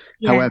instance.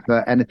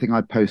 However, anything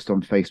I post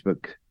on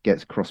Facebook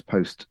gets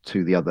cross-post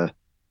to the other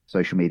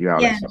social media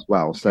outlets as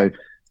well. So,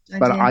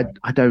 but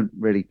I don't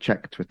really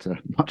check Twitter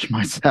much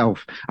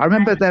myself. I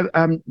remember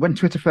when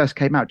Twitter first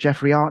came out,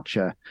 Jeffrey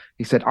Archer,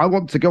 he said, "I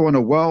want to go on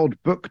a world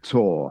book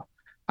tour,"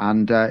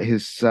 and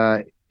his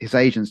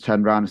agents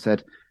turned around and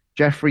said,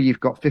 "Jeffrey, you've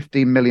got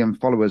 15 million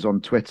followers on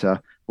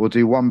Twitter. We'll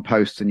do one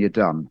post and you're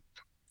done."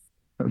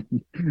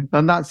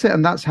 And that's it.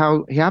 And that's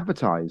how he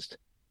advertised.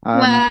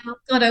 Wow.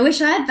 God, I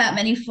wish I had that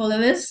many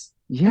followers.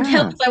 Yeah. It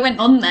helped if I went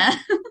on there.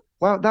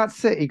 Well,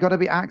 that's it. You got to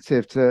be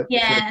active to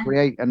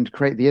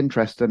create the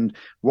interest and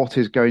what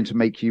is going to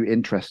make you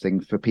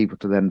interesting for people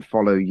to then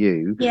follow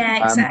you.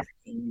 Yeah, exactly.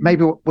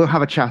 Maybe we'll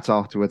have a chat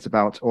afterwards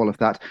about all of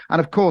that. And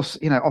of course,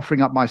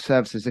 offering up my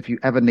services if you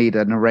ever need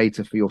a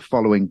narrator for your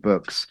following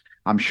books.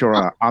 I'm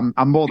sure I'm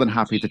more than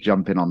happy to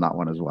jump in on that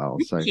one as well.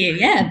 Thank you.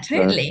 Yeah,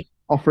 totally.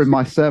 Offering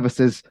my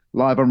services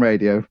live on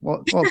radio.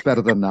 What's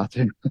better than that?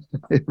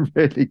 It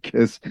really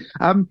is.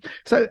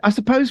 So I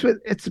suppose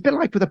it's a bit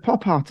like with a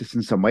pop artist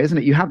in some way, isn't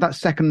it? You have that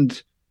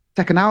second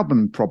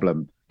album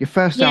problem. Your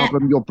first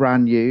album, you're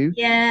brand new.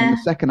 Yeah. And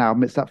the second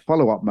album, it's that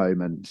follow-up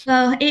moment.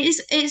 Well,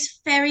 it's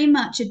very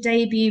much a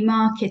debut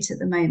market at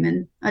the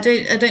moment. I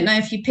don't know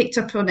if you picked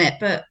up on it,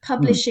 but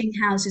publishing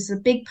houses, the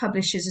big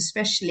publishers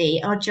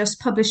especially, are just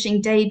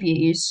publishing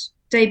debut.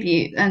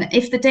 And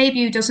if the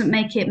debut doesn't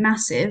make it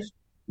massive,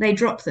 they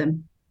drop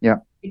them. Yeah.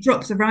 They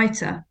drop the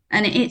writer.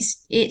 And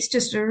it's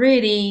just a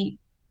really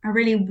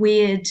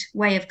weird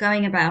way of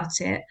going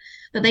about it.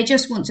 But they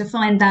just want to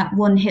find that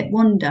one-hit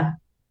wonder.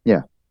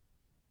 Yeah.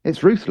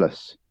 It's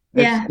ruthless.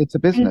 It's a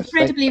business.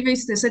 Incredibly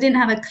ruthless. I didn't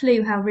have a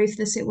clue how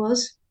ruthless it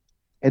was.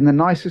 In the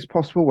nicest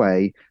possible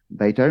way,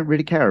 they don't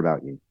really care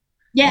about you.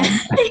 Yeah,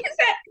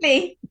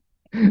 exactly.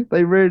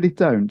 They really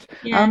don't.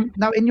 Yeah.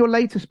 Now, in your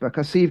latest book,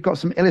 I see you've got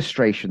some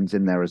illustrations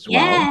in there as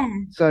well. Yeah.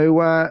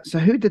 So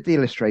who did the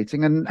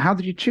illustrating and how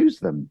did you choose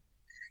them?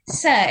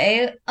 So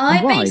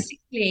I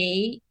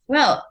basically,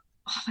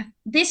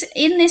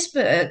 in this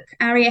book,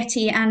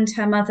 Arietti and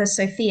her mother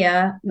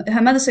Sophia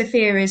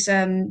is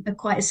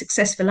quite a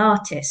successful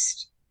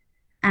artist,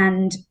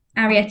 and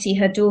Arietti,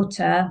 her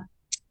daughter,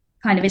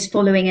 kind of is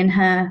following in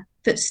her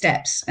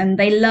footsteps, and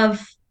they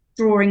love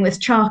drawing with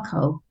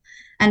charcoal.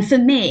 And for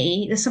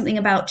me, there's something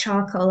about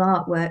charcoal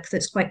artwork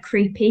that's quite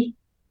creepy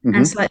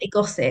and slightly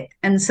gothic.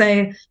 And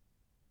so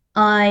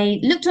I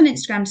looked on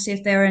Instagram to see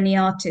if there were any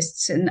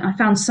artists, and I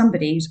found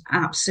somebody who's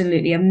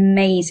absolutely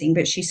amazing,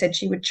 but she said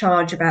she would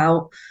charge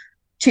about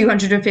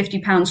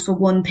 £250 for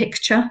one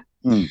picture.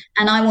 And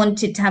I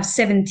wanted to have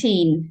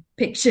 17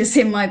 pictures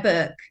in my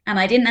book, and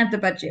I didn't have the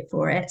budget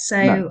for it.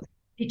 So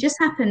it just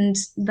happened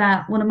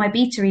that one of my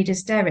beta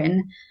readers,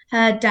 Darren,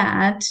 her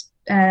dad,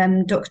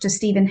 Dr.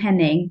 Stephen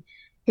Henning,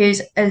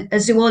 who's a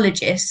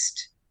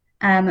zoologist,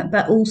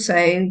 but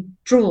also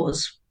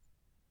draws.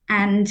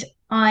 And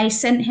I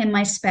sent him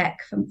my spec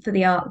for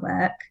the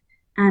artwork,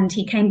 and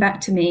he came back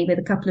to me with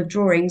a couple of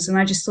drawings, and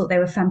I just thought they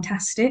were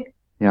fantastic.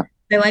 Yeah.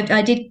 So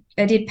I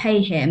did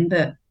pay him,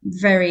 but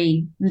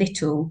very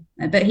little.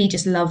 But he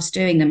just loves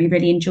doing them. He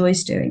really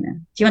enjoys doing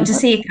them. Do you want to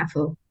see a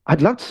couple?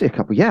 I'd love to see a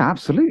couple. Yeah,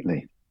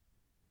 absolutely.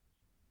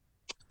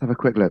 Have a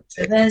quick look.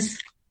 So there's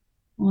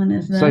one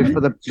of them. So for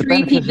the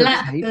creepy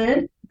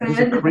blackbird. It's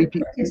a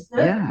creepy,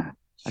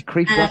 a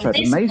creepy blackbird.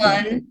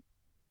 Amazing.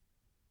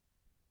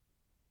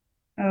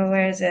 One,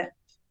 where is it?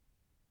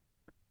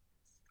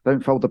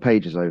 Don't fold the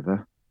pages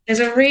over. There's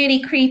a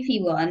really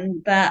creepy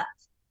one that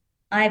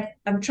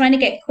I'm trying to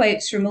get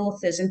quotes from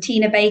authors, and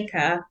Tina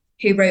Baker,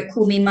 who wrote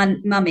Call Me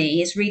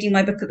Mummy, is reading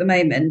my book at the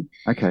moment.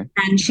 Okay.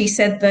 And she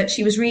said that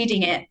she was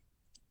reading it.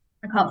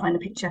 I can't find the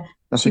picture.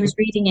 She was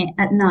reading it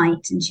at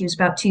night, and she was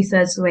about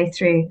 2/3 of the way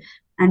through.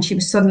 And she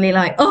was suddenly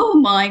like, "Oh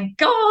my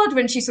God,"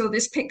 when she saw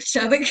this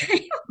picture that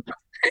came up.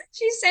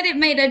 She said it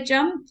made her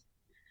jump.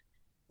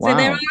 Wow. So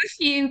there are a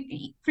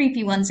few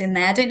creepy ones in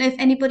there. I don't know if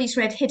anybody's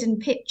read Hidden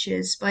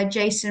Pictures by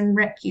Jason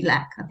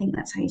Repulak. I think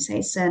that's how you say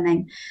his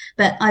surname.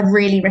 But I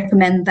really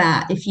recommend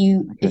that. If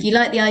you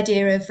like the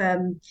idea of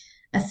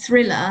a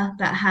thriller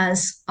that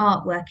has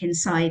artwork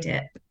inside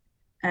it,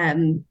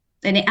 and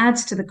it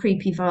adds to the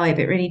creepy vibe.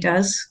 It really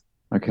does.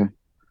 Okay.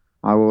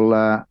 I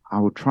will I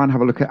will try and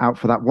have a look out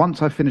for that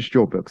once I've finished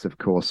your books, of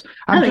course.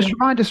 And just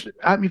remind us,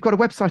 you've got a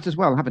website as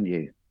well, haven't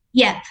you?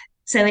 Yep.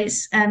 So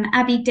it's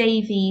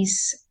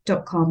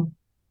abbydavies.com.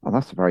 Oh,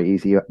 that's a very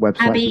easy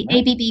website. Abby,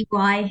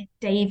 ABBY,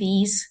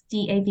 Davies,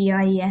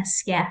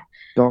 DAVIES, yeah.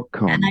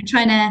 .com. And I'm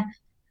trying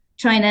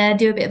to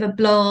do a bit of a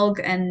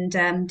blog and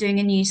doing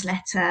a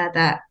newsletter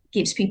that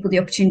gives people the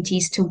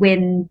opportunities to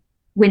win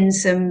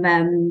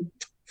some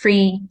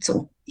free sort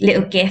of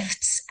little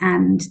gifts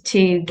and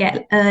to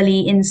get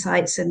early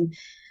insights and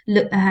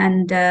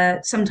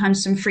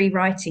sometimes some free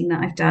writing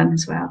that I've done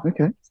as well.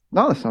 Okay.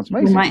 No, that sounds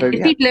amazing.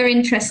 If people are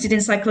interested in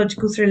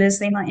psychological thrillers,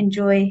 they might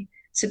enjoy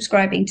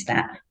subscribing to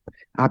that.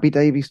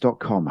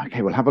 abbydavies.com.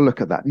 Okay, we'll have a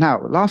look at that. Now,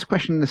 last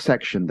question in the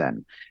section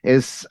then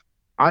is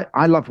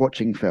I love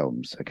watching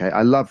films. Okay,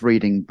 I love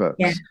reading books.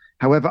 Yeah.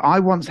 However, I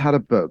once had a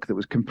book that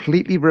was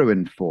completely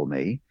ruined for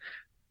me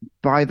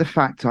by the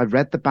fact I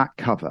read the back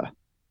cover.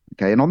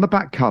 Okay, and on the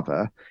back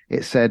cover,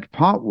 it said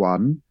part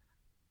 1,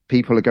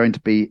 people are going to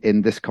be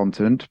in this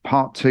continent.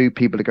 Part 2,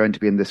 people are going to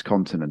be in this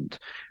continent.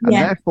 And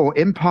therefore,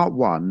 in part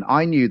 1,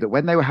 I knew that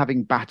when they were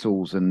having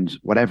battles and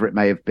whatever it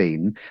may have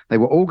been, they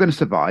were all going to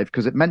survive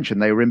because it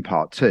mentioned they were in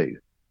part 2.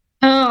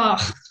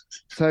 Oh.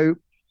 So,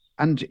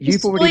 and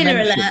you've already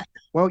mentioned,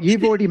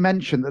 you've already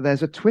mentioned that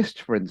there's a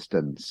twist, for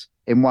instance,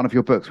 in one of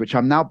your books, which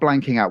I'm now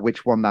blanking out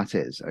which one that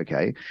is.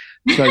 Okay.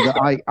 So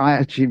that I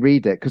actually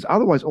read it, because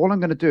otherwise all I'm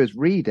going to do is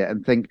read it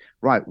and think,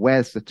 right,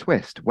 where's the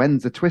twist?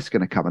 When's the twist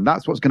going to come? And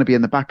that's what's going to be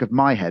in the back of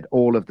my head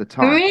all of the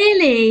time.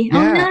 Really? Yeah,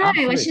 oh, no,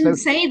 absolutely. I shouldn't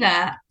say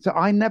that. So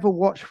I never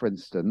watch, for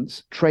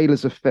instance,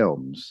 trailers of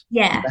films.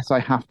 Yeah. Unless I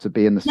have to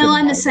be in the cinema. No,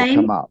 I'm the same.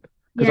 Come up.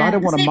 Because I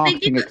don't want a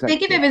marketing executive. They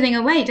give everything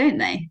away, don't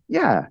they?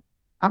 Yeah.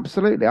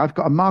 Absolutely. I've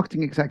got a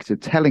marketing executive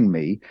telling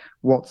me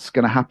what's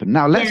going to happen.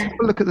 Now, let's have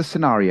a look at the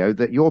scenario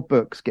that your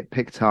books get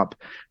picked up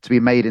to be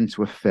made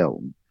into a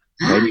film.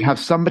 Okay? You have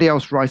somebody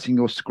else writing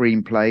your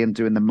screenplay and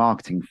doing the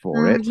marketing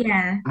for it.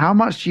 Yeah. How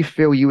much do you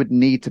feel you would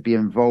need to be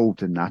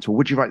involved in that? Or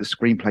would you write the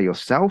screenplay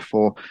yourself?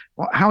 Or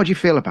how would you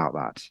feel about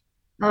that?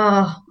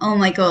 Oh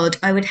my God.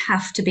 I would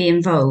have to be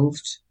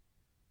involved.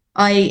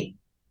 I'm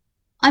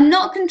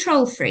not a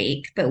control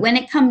freak, but when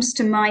it comes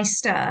to my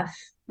stuff,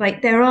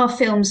 like there are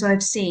films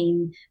I've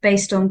seen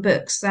based on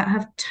books that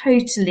have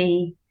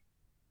totally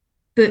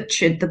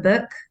butchered the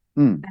book.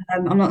 I'm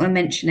not going to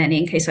mention any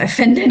in case I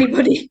offend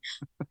anybody.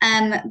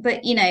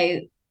 But you know,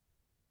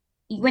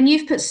 when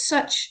you've put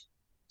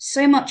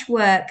so much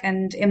work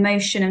and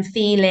emotion and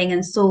feeling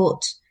and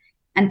thought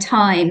and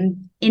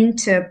time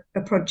into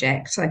a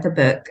project like a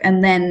book,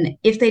 and then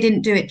if they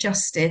didn't do it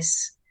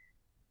justice,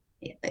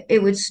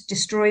 it would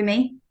destroy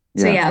me.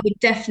 So I would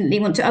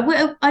definitely want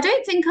to. I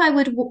don't think I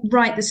would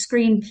write the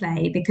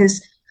screenplay because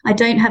I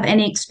don't have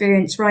any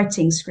experience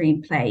writing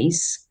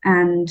screenplays,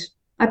 and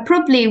I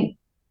probably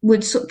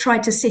would try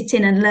to sit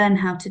in and learn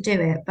how to do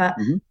it. But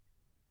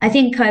I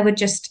think I would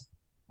just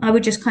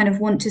kind of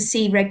want to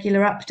see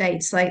regular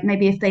updates, like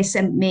maybe if they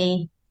sent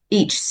me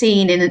each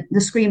scene in the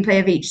screenplay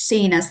of each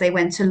scene as they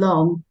went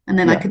along, and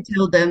then I could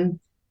tell them,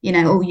 you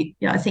know,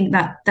 I think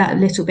that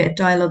little bit of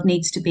dialogue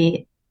needs to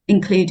be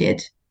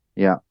included.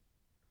 Yeah.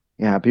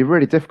 Yeah, it'd be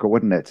really difficult,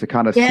 wouldn't it, to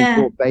kind of see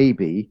your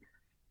baby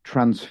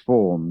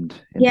transformed.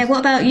 What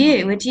about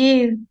you? Would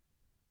you?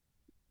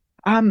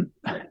 I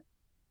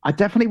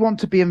definitely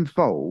want to be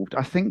involved.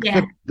 I think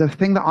the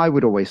thing that I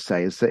would always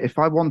say is that if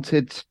I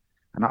wanted,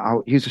 and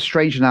I'll use a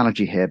strange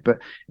analogy here, but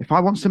if I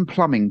want some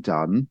plumbing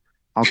done,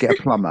 I'll get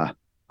a plumber.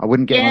 I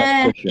wouldn't get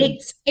an electrician.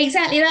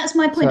 Exactly. That's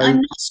my point. I'm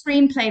not a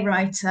screenplay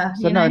writer.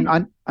 So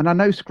I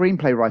know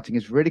screenplay writing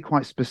is really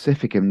quite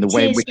specific in the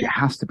way in which it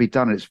has to be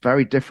done. It's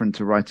very different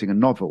to writing a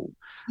novel.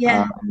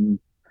 Yeah.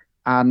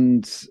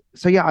 And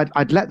so,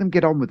 I'd let them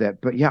get on with it.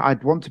 But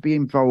I'd want to be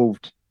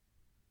involved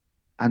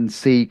and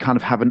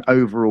have an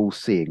overall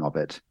seeing of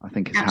it. I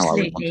think is how I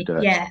would want to do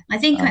it. Yeah, I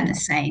think I'm the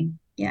same.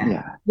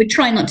 Yeah. Would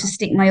try not to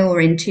stick my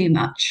oar in too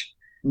much.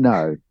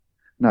 No,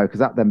 because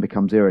that then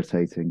becomes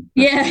irritating.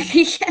 Yeah.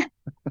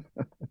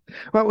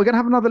 Well, we're going to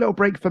have another little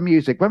break for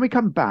music. When we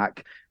come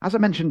back, as I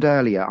mentioned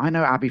earlier, I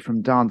know Abby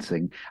from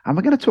dancing, and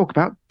we're going to talk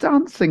about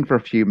dancing for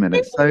a few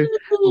minutes. So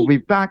we'll be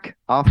back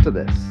after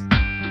this.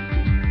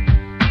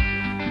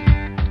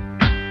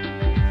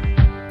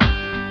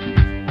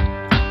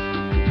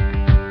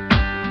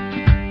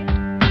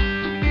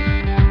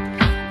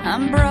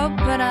 I'm broke,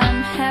 but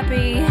I'm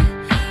happy.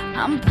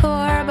 I'm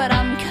poor, but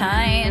I'm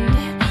kind.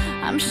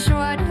 I'm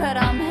short, but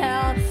I'm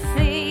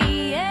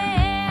healthy.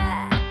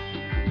 Yeah.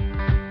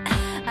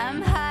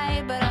 I'm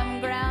high, but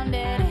I'm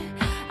grounded.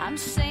 I'm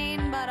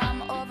sane, but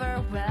I'm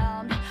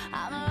overwhelmed.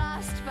 I'm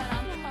lost, but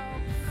I'm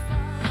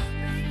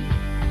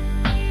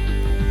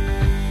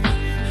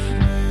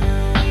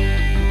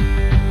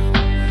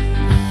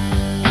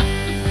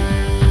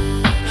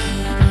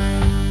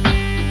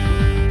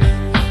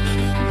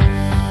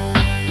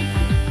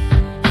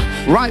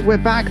Right, we're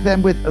back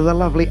then with the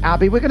lovely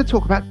Abby. We're going to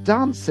talk about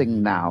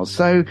dancing now.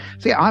 So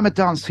I'm a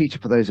dance teacher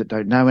for those that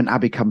don't know, and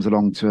Abby comes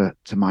along to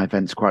my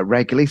events quite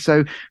regularly.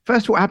 So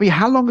first of all, Abby,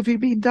 how long have you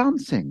been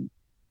dancing?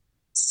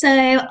 So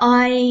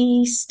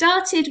I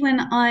started when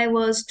I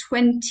was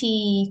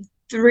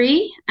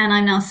 23 and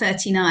I'm now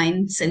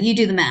 39. So you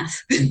do the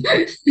math.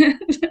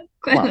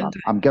 Quite a long Well,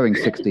 time. I'm going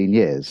 16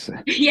 years.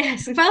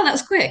 Yes, well, that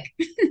was quick.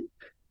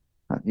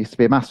 I used to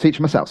be a maths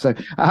teacher myself. So,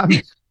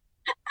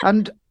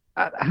 and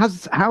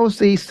how's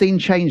the scene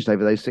changed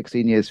over those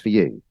 16 years for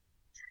you?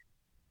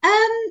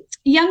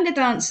 Younger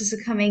dancers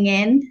are coming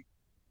in,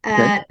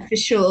 Okay. for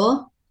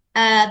sure.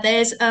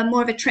 There's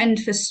more of a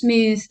trend for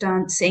smooth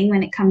dancing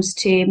when it comes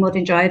to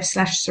modern jive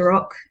slash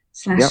Ciroc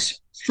Yep.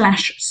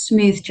 slash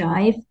smooth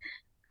jive.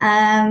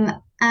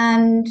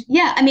 And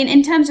yeah, I mean,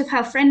 in terms of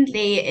how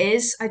friendly it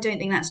is, I don't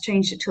think that's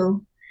changed at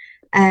all.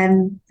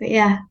 But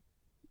yeah,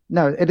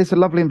 No, it is a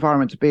lovely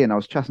environment to be in. I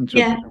was chatting to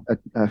yeah,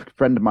 a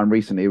friend of mine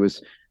recently who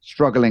was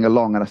struggling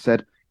along, and I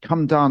said,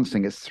 "Come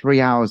dancing. It's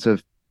 3 hours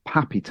of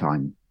happy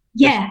time.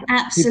 Just yeah, people are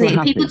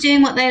absolutely. People happy."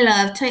 doing what they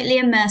love, totally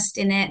immersed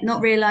in it,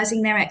 not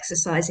realizing they're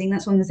exercising.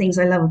 That's one of the things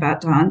I love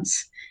about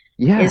dance,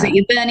 is that Yeah.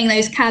 you're burning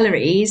those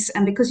calories,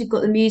 and because you've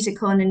got the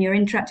music on and you're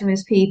interacting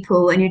with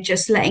people and you're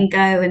just letting go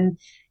and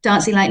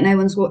dancing like no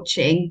one's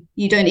watching,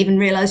 you don't even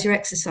realize you're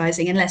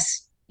exercising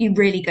unless you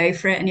really go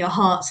for it and your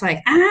heart's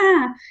like,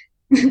 ah,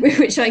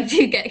 which I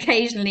do get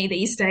occasionally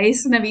these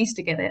days. I never used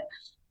to get it.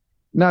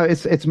 No,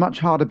 it's much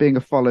harder being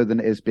a follow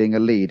than it is being a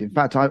lead. In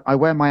fact, I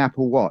wear my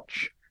Apple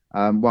Watch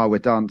while we're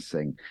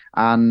dancing,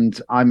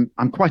 and I'm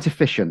quite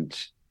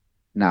efficient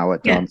now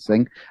at Yeah.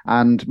 dancing,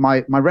 and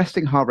my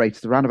resting heart rate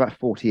is around about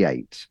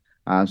 48.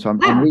 So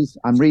Wow.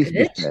 I'm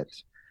reasonably Good.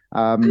 fit.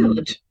 Um,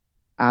 Good.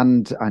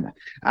 and I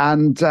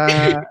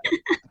know,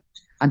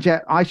 and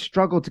yet I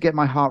struggle to get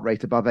my heart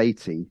rate above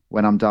 80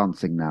 when I'm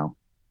dancing now.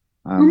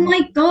 Oh Um,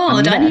 my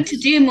God, I need to unless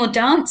do more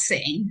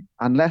dancing.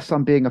 unless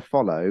I'm being a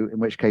follow, in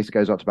which case it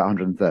goes up to about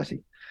 130.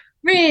 So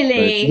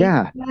Really?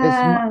 yeah,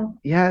 Wow.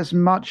 it's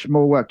much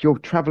more work. You're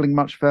traveling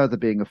much further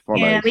being a follow.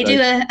 Yeah, we So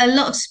do a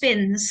lot of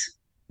spins.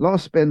 a lot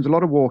of spins, a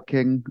lot of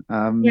walking.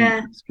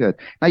 Yeah. It's good.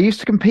 Now, you used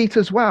to compete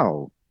as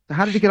well. So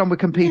how did you get on with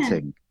Yeah.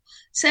 competing?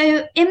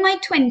 So in my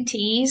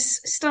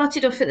 20s,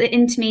 started off at the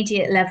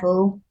intermediate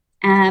level,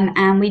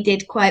 and we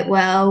did quite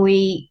well.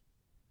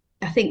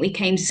 I think we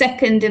came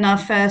second in our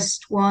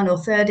first one or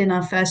third in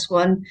our first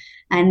one,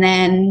 and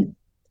then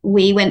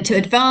we went to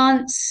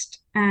advanced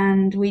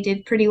and we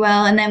did pretty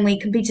well. And then we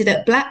competed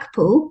at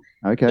Blackpool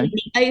in Okay.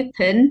 the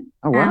Open,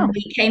 Oh and wow.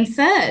 we came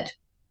third.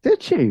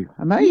 Did you?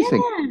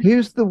 Amazing. Yeah,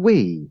 Who's the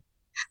we?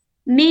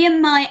 me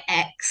and my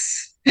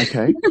ex.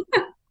 Okay.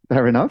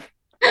 Fair enough.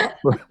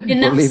 We'll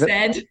Enough leave it.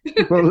 said.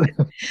 We'll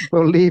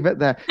we'll leave it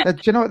there. Do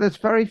you know what? There's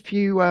very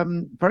few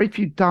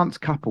dance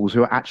couples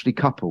who are actually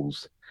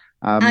couples.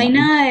 I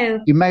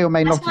know. You may or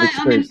may That's not have why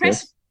I'm experienced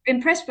this.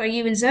 impressed by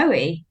you and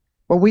Zoe.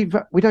 Well, we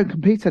don't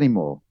compete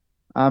anymore.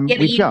 Yeah, but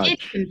We you did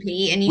judge.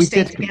 compete and you We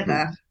stayed did compete.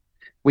 together.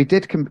 We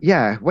did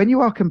yeah, when you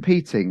are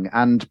competing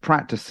and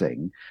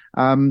practicing,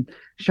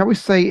 shall we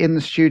say in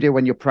the studio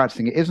when you're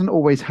practicing, it isn't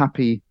always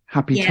happy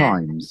Yeah,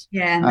 times.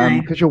 yeah,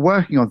 no. Because you're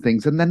working on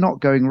things and they're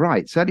not going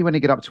right. Certainly when you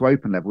get up to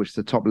open level, which is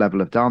the top level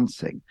of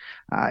dancing,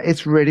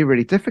 it's really,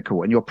 really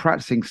difficult. And you're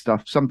practicing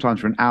stuff sometimes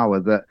for an hour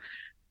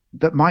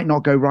that might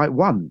not go right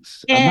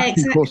once. And Yeah, that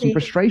can cause some exactly.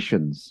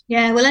 frustrations.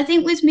 Yeah, well, I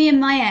think with me and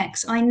my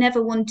ex, I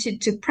never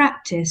wanted to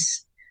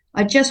practice.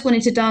 I just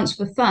wanted to dance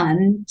for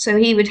fun. So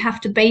he would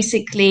have to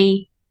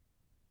basically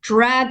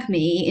drag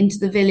me into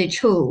the village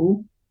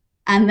hall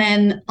and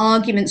then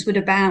arguments would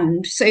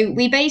abound. So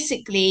we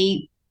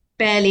basically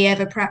barely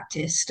ever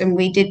practiced and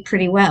we did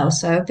pretty well.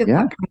 So I feel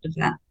Yeah. quite proud of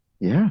that.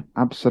 Yeah,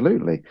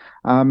 absolutely.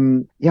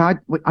 Yeah,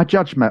 I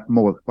judge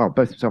more. Well,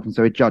 both myself and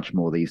Zoe judge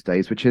more these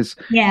days, which is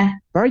Yeah,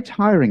 very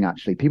tiring,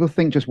 actually. People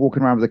think just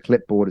walking around with a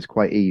clipboard is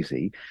quite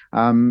easy.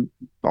 But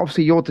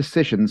obviously, your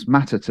decisions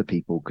matter to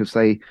people because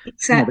they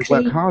exactly.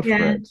 work hard for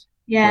Yeah, it.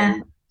 yeah,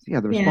 So, yeah,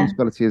 the yeah,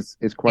 responsibility is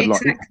quite a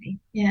lot. exactly. Are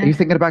Yeah. you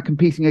thinking about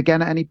competing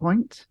again at any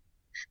point?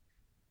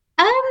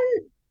 Um,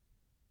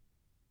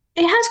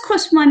 it has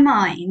crossed my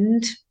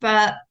mind,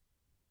 but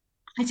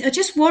I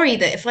just worry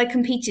that if I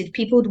competed,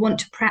 people would want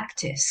to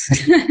practice.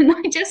 And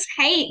I just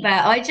hate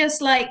that. I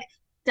just like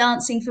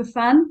dancing for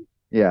fun.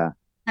 Yeah.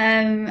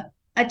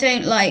 I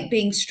don't like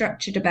being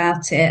structured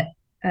about it.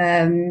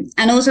 And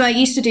also I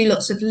used to do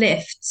lots of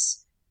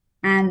lifts,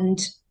 and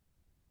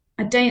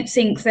I don't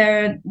think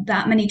there are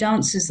that many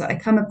dancers that I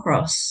come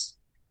across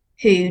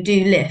who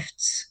do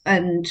lifts,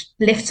 and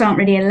lifts aren't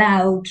really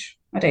allowed,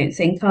 I don't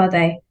think, are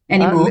they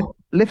anymore?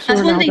 Lifts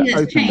That's are one allowed thing at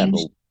that's open changed.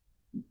 level.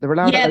 They're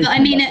allowed Yeah, at but I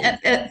open mean level.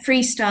 at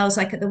freestyles,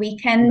 like at the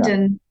weekend, Yeah.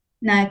 and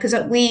no, because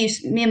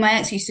me and my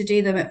ex used to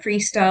do them at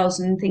freestyles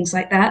and things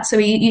like that. So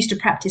we used to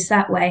practice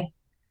that way.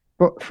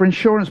 But for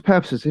insurance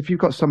purposes, if you've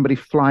got somebody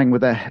flying with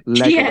their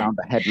leg Yeah, around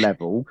the head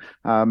level,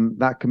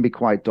 that can be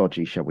quite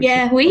dodgy, shall we say?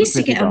 yeah, we On a used to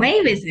busy get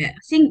away dance. with it.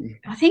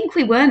 I think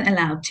we weren't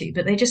allowed to,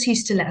 but they just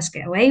used to let us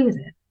get away with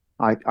it.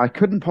 I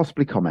couldn't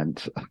possibly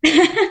comment.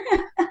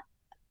 That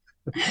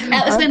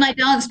was when I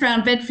danced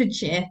around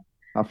Bedfordshire.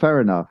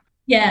 Fair enough.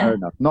 Yeah. Fair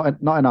enough. Not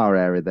in our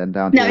area then,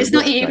 down No, here it's in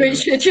not you,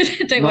 Wiltshire.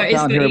 Richard. Don't Not worry, it's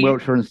down not here in you.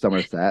 Wiltshire and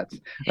Somerset.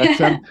 But,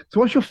 so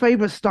what's your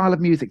favourite style of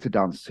music to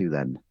dance to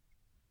then?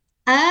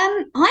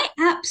 I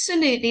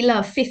absolutely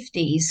love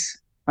 50s.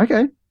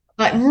 Okay.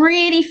 Like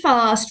really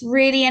fast,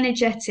 really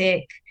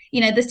energetic.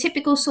 The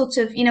typical sort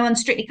of, on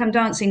Strictly Come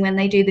Dancing when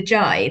they do the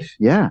jive.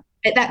 Yeah.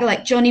 That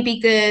like Johnny Be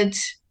Good,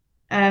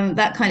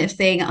 that kind of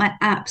thing. I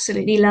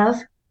absolutely love.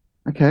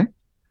 Okay.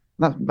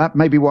 That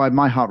may be why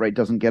my heart rate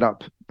doesn't get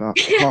up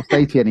past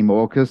 80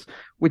 anymore, because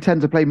we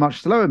tend to play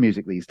much slower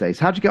music these days.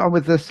 How'd you get on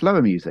with the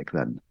slower music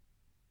then?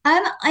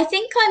 I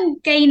think I'm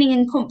gaining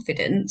in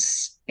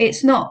confidence.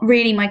 It's not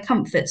really my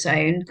comfort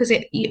zone because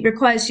it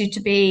requires you to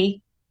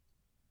be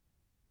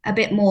a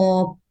bit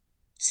more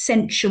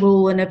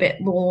sensual and a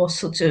bit more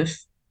sort of,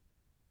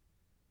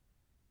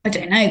 I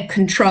don't know,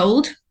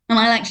 controlled. And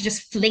I like to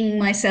just fling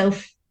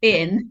myself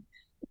in,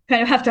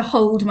 kind of have to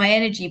hold my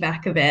energy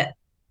back a bit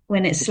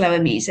when it's slower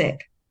music.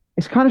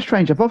 It's kind of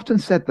strange. I've often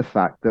said the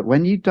fact that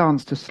when you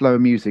dance to slower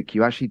music,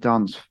 you actually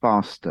dance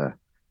faster.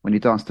 When you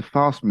dance to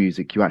fast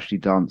music, you actually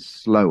dance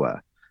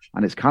slower.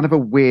 And it's kind of a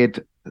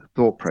weird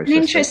thought process.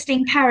 An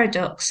interesting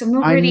paradox. I'm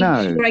not I really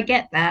know. sure I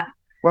get that.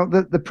 Well,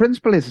 the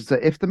principle is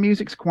that if the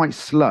music's quite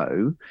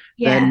slow,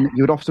 Yeah. then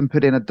you would often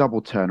put in a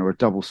double turn or a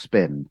double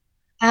spin.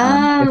 If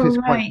Oh, it's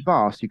quite right.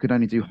 fast, you could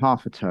only do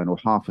half a turn or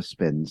half a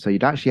spin. So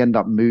you'd actually end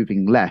up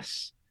moving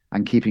less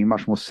and keeping it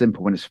much more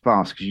simple when it's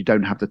fast because you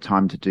don't have the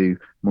time to do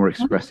more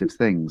expressive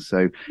things.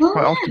 So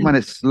quite Oh, often when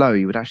it's slow,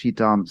 you would actually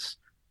dance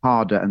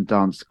harder and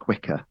dance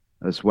quicker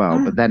as well,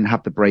 yeah. but then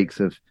have the breaks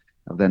of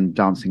then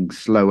dancing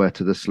slower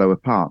to the slower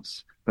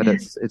parts. But Yeah.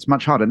 it's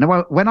much harder.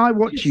 Now, when I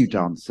watch you Interesting.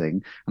 dancing,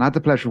 and I had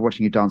the pleasure of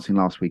watching you dancing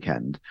last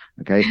weekend,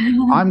 okay,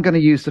 I'm going to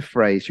use the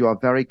phrase, you are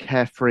very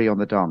carefree on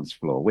the dance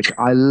floor, which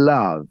I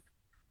love.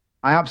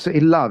 I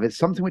absolutely love. It's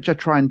something which I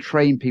try and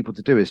train people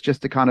to do. It's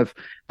just to kind of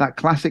that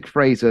classic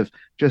phrase of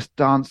just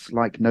dance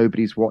like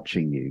nobody's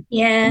watching you. And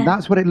Yeah.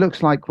 that's what it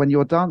looks like when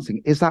you're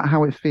dancing. Is that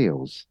how it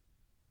feels?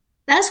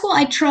 That's what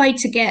I try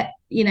to get.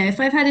 If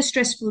I've had a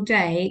stressful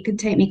day, it could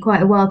take me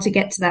quite a while to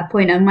get to that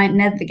point. I might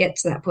never get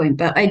to that point,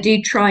 but I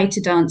do try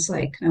to dance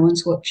like no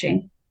one's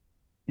watching.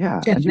 Yeah.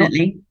 And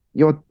Definitely.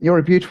 you're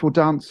a beautiful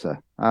dancer.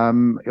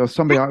 You're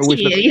somebody I Thank always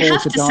you. look You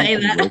forward have to to say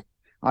dancing that. with.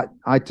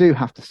 I do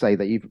have to say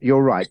that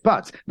you're right,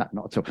 but no,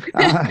 not at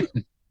all.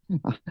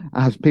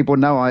 As people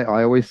know,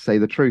 I always say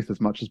the truth as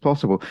much as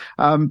possible.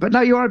 But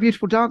no, you are a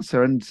beautiful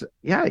dancer, and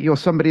yeah, you're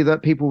somebody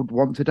that people would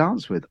want to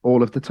dance with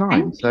all of the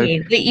time. Thank So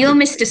you. But you're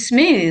Mr.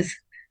 Smooth,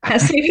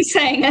 as we were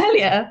saying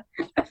earlier.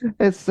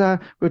 it's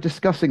we're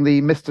discussing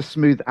the Mr.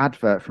 Smooth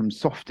advert from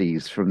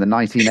Softies from the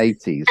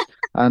 1980s,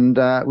 and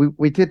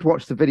we did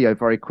watch the video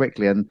very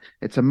quickly, and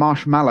it's a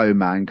marshmallow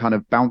man kind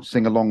of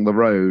bouncing along the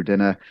road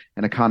in a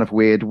kind of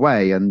weird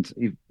way, and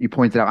you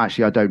pointed out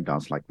actually I don't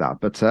dance like that,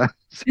 but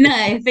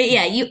No, but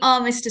yeah, you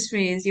are Mr.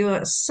 Smooth.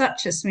 You're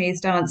such a smooth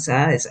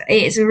dancer.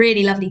 It's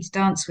really lovely to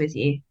dance with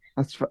you.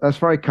 that's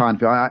very kind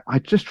of you. I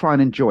just try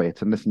and enjoy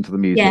it and listen to the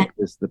Yeah, music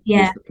is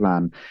yeah. the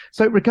plan.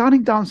 So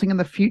regarding dancing in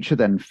the future,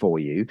 then for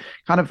you,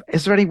 kind of,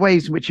 is there any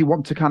ways in which you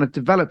want to kind of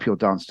develop your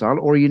dance style,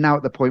 or are you now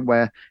at the point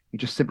where you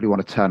just simply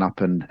want to turn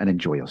up and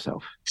enjoy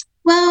yourself?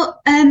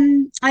 Well,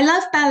 I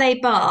love ballet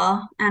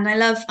bar and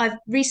I've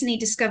recently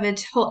discovered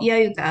hot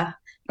yoga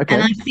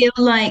and Okay. I feel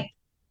like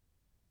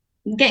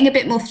getting a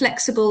bit more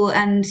flexible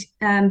and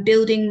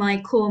building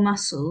my core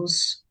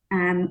muscles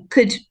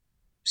could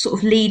sort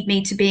of lead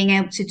me to being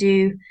able to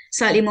do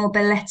slightly more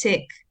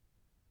balletic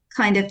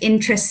kind of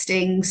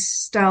interesting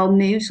style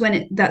moves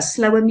when that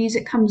slower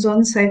music comes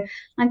on. So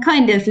I'm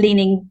kind of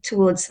leaning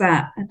towards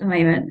that at the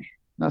moment.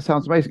 That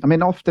sounds amazing. I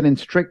mean, often in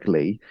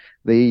Strictly,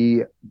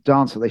 the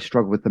dance that they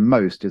struggle with the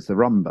most is the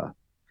rumba.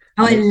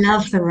 Oh, And I it's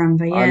love the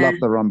rumba, I yeah. love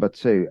the rumba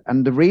too.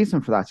 And the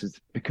reason for that is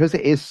because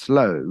it is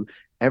slow,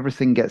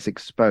 everything gets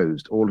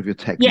exposed, all of your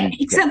Yeah,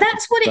 technique exactly. gets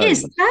That's what it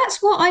is. exposed.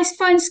 That's what I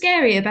find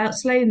scary about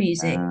slow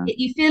music. Uh,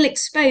 You feel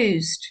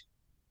exposed.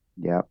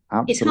 yeah,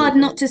 It's hard absolutely.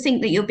 not to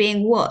think that you're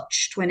being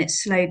watched when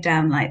it's slowed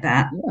down like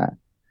that. Yeah.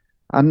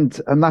 And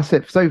that's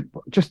it. So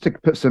just to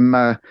put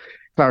some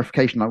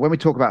clarification on when we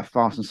talk about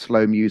fast and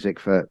slow music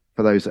for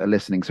those that are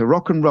listening. So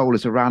rock and roll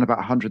is around about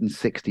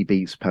 160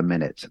 beats per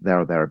minute, there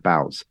or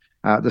thereabouts.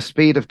 The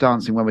speed of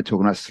dancing when we're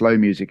talking about slow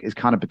music is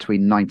kind of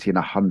between 90 and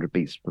 100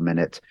 beats per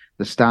minute.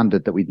 The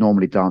standard that we'd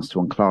normally dance to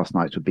on class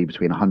nights would be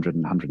between 100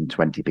 and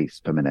 120 beats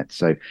per minute.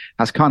 So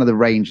that's kind of the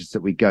ranges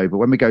that we go. But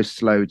when we go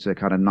slow to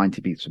kind of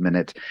 90 beats per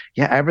minute,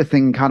 yeah,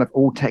 everything kind of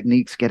all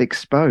techniques get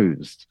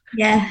exposed.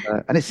 Yeah,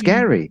 And it's yeah,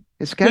 scary.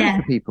 It's scary yeah.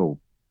 for people.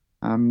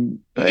 It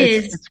But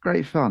is. it's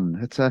great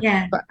fun.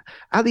 Yeah. But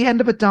at the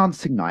end of a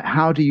dancing night,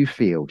 how do you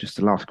feel? Just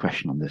the last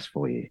question on this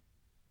for you.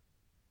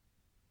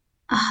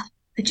 Ah,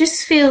 I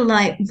just feel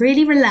like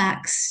really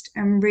relaxed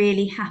and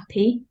really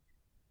happy.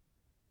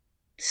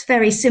 It's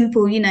very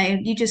simple,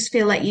 you just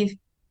feel like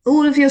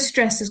all of your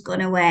stress has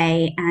gone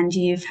away and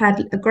you've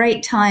had a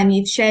great time,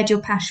 you've shared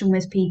your passion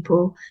with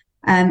people.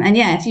 And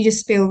yeah, if you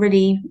just feel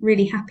really,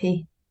 really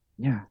happy.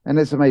 Yeah, and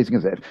it's amazing,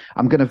 isn't it?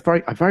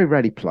 I very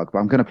rarely plug, but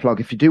I'm going to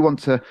plug. If you do want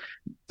to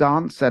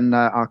dance, then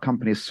our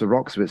company is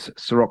Ciroc, so it's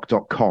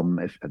ciroc.com.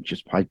 If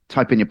just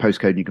type in your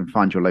postcode, and you can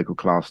find your local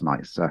class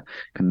nights.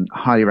 Can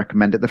highly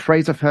recommend it. The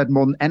phrase I've heard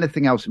more than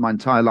anything else in my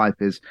entire life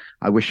is,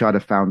 "I wish I'd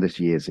have found this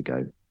years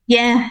ago."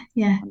 Yeah.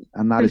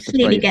 And that is the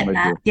Completely phrase. get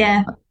that.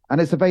 Yeah. And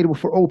it's available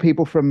for all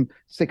people from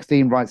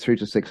 16 right through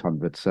to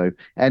 600. So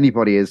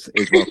anybody is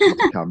welcome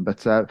to come.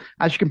 But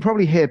as you can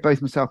probably hear,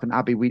 both myself and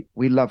Abby,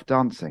 we love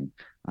dancing.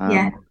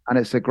 And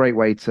it's a great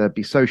way to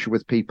be social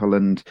with people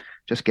and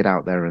just get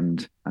out there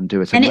and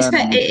do it. And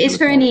it's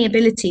for any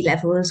ability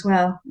level as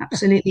well.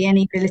 Absolutely,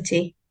 any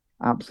ability.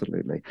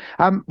 Absolutely.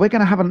 We're going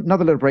to have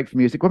another little break for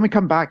music. When we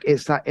come back,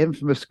 it's that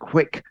infamous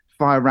quick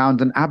fire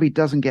round, and Abby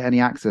doesn't get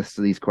any access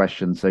to these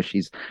questions, so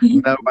she's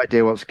no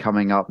idea what's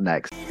coming up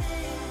next.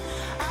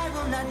 I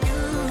will not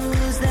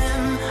use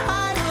them.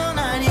 I will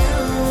not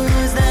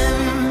use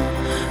them.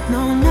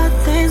 No,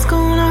 nothing's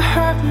gonna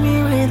hurt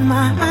me with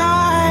my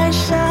eyes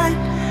shut.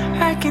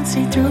 I can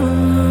see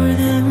through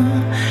them.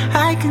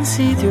 I can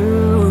see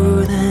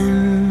through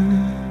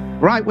them.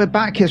 Right, we're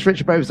back. Here's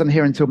Richard Beauvoisin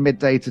here until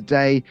midday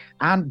today.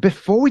 And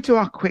before we do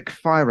our quick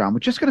fire round, we're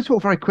just going to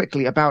talk very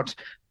quickly about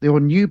your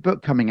new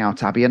book coming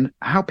out, Abby, and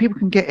how people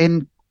can get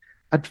in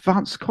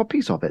advanced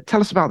copies of it.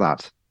 Tell us about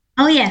that.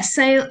 Oh, yes.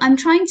 So I'm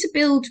trying to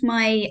build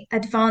my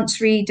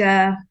advanced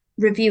reader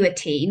reviewer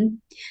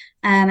team.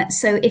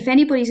 So if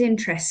anybody's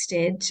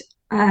interested,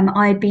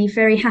 I'd be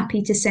very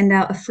happy to send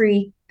out a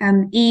free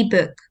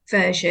ebook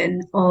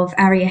version of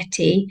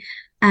Arietti.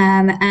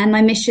 And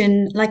my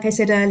mission, like I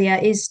said earlier,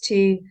 is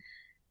to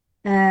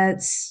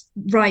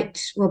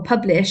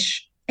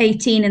publish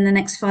 18 in the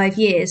next 5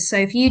 years. So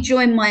if you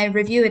join my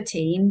reviewer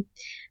team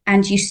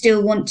and you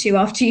still want to,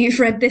 after you've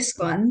read this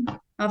one,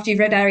 after you've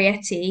read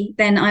Arietti,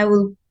 then I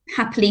will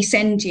happily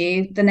send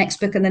you the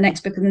next book and the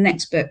next book and the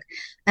next book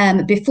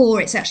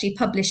before it's actually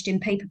published in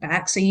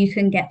paperback, so you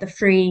can get the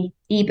free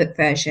ebook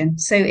version.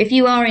 So if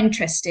you are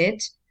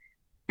interested,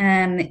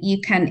 you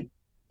can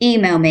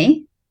email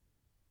me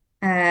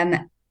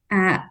at,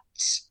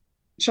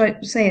 shall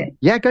I say it?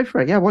 Yeah, go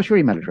for it. Yeah, what's your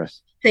email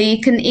address? So you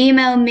can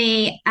email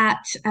me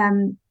at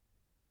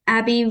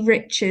Abby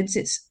Richards.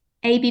 It's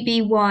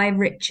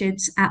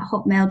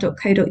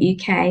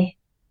abbyrichards@hotmail.co.uk.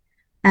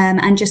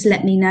 And just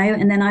let me know.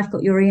 And then I've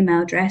got your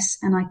email address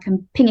and I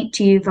can ping it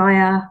to you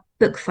via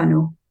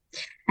BookFunnel.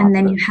 And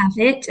then you have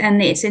it.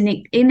 And it's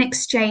in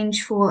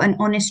exchange for an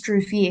honest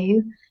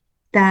review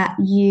that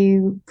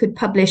you could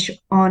publish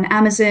on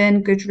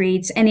Amazon,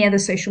 Goodreads, any other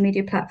social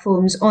media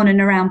platforms on and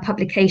around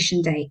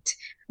publication date,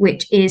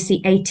 which is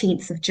the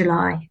 18th of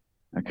July.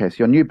 Okay, so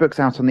your new book's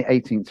out on the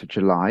 18th of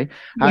July.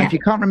 If you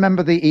can't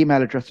remember the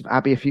email address of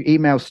Abby, if you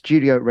email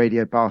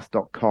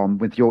studio@radiobath.com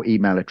with your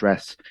email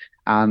address,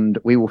 and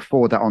we will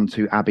forward that on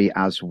to Abby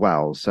as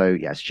well. So,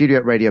 yeah,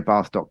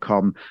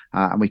 studio@radiobath.com,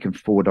 and we can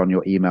forward on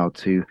your email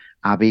to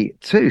Abby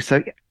too.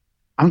 So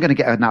I'm going to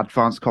get an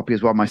advanced copy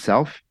as well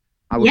myself.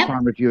 I will try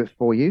and review it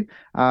for you.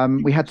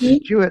 We had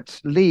Stuart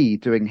Lee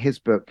doing his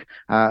book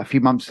a few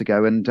months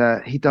ago, and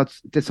he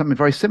did something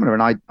very similar,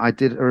 and I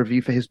did a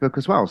review for his book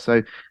as well.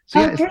 So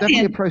yeah, it's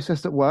definitely a process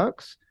that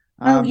works.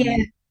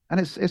 And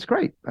it's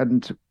great,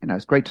 and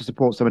it's great to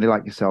support somebody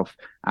like yourself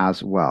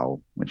as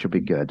well, which will be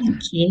good.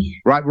 Thank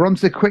you. Right, we're on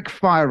to the quick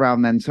fire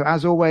round then. So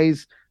as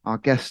always, our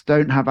guests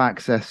don't have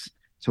access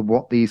to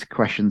what these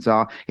questions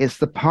are. It's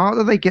the part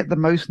that they get the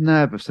most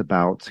nervous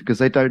about because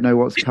they don't know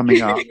what's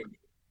coming up.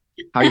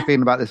 How are you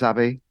feeling about this,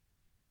 Abby?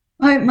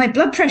 Oh, my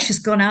blood pressure's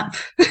gone up.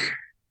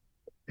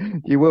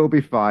 You will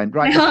be fine.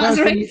 Right. My heart's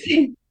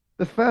racing.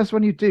 The first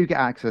one you do get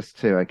access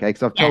to, okay,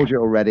 because I've told you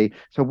already.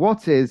 So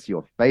what is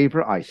your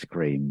favourite ice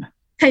cream?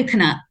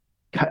 Coconut.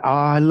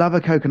 I love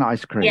a coconut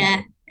ice cream.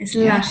 Yeah, it's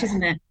lush,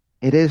 isn't it?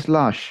 It is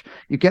lush.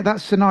 You get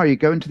that scenario, you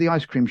go into the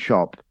ice cream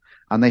shop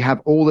and they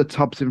have all the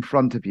tubs in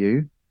front of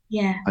you.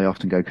 Yeah. I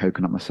often go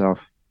coconut myself.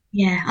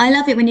 Yeah, I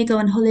love it when you go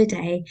on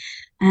holiday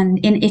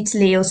and in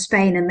Italy or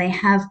Spain and they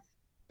have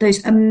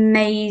those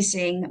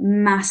amazing,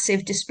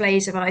 massive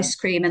displays of ice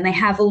cream and they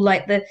have all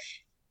like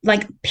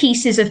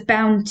pieces of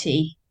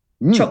Bounty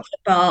chocolate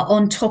bar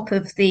on top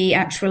of the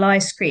actual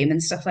ice cream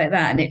and stuff like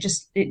that. And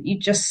you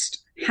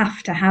just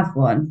have to have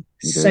one.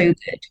 So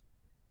good.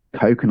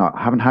 Coconut.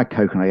 I haven't had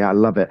coconut yet. I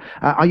love it.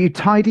 Are you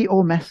tidy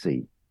or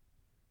messy?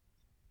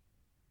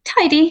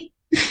 Tidy.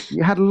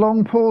 You had a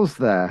long pause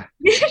there.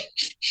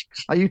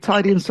 Are you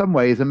tidy in some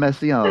ways and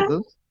messy in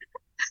others?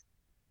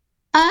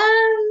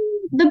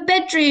 The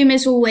bedroom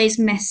is always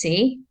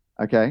messy.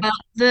 Okay.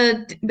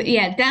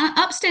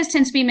 Upstairs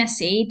tends to be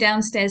messy.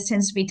 Downstairs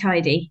tends to be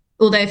tidy.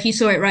 Although if you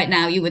saw it right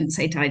now, you wouldn't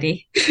say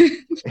tidy.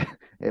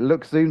 It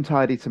looks Zoom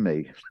tidy to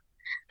me.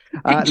 You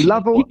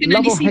can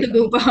only see the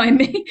wall behind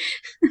me.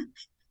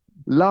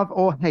 Love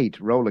or hate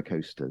roller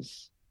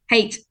coasters?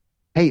 Hate.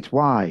 Hate.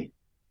 Why?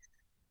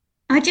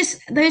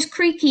 Those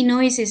creaky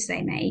noises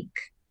they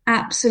make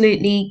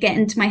absolutely get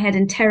into my head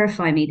and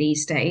terrify me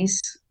these days.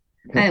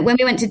 Okay. When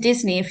we went to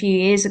Disney a few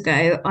years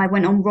ago, I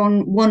went on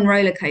one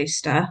roller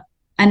coaster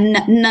and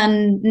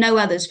no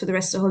others for the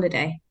rest of the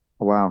holiday.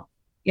 Oh, wow.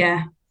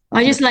 Yeah.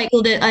 That's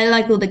I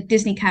like all the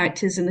Disney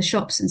characters and the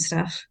shops and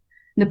stuff.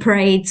 And the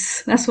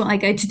parades. That's what I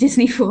go to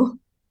Disney for.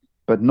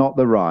 but not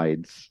the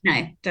rides.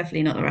 No,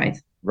 definitely not the ride.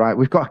 Right,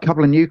 we've got a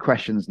couple of new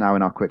questions now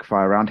in our quick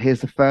fire round.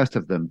 Here's the first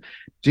of them.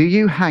 Do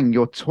you hang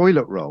your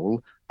toilet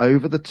roll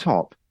over the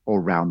top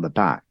or round the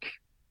back?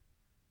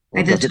 Or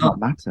Over the does it top.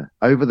 not matter?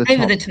 Over the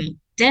Over top. the top.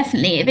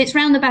 Definitely. If it's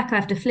round the back, I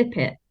have to flip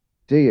it.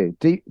 Do you?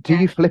 Do Yeah.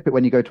 you flip it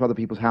when you go to other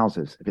people's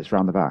houses if it's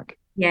round the back?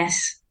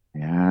 Yes.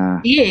 Yeah.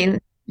 Do you?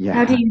 Yeah.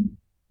 How do you?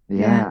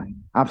 Yeah.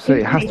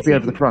 Absolutely. It has to be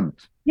over the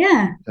front.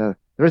 Yeah. There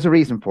is a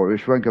reason for it,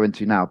 which we won't go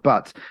into now.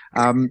 But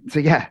so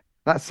yeah,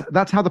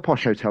 that's how the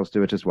posh hotels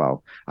do it as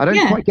well. I don't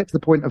Yeah. quite get to the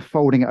point of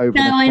folding it over.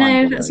 No, the I know.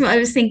 triangle, That's though. what I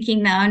was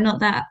thinking now. I'm not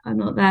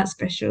that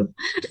special.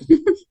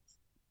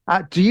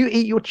 Do you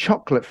eat your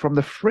chocolate from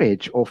the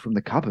fridge or from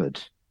the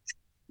cupboard?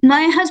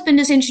 My husband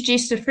has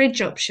introduced a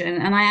fridge option,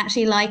 and I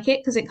actually like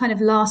it because it kind of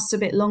lasts a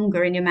bit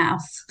longer in your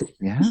mouth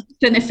Yeah,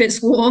 than if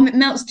it's warm. It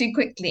melts too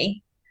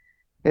quickly.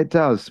 it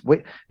does.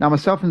 Now,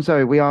 myself and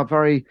Zoe, we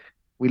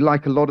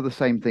like a lot of the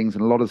same things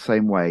in a lot of the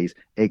same ways,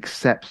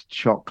 except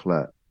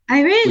chocolate.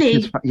 I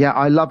really? Yeah,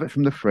 I love it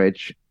from the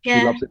fridge. She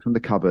Yeah. loves it from the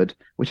cupboard,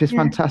 which is Yeah.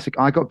 fantastic.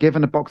 I got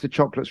given a box of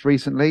chocolates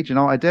recently. Do you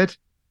know what I did?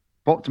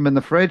 Popped them in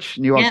the fridge,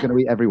 knew I was Yeah. going to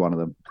eat every one of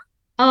them.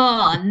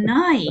 Oh,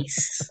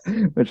 nice.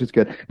 Which is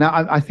good. Now,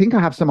 I think I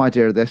have some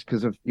idea of this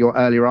because of your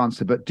earlier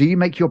answer, but do you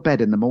make your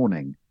bed in the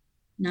morning?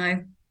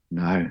 No.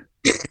 No.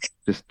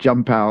 Just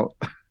jump out.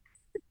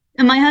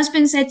 And my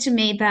husband said to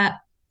me that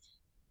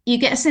you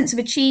get a sense of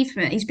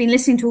achievement. He's been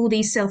listening to all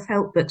these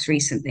self-help books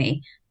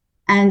recently,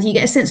 and you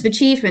get a sense of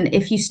achievement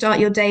if you start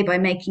your day by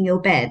making your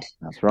bed.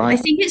 That's I right.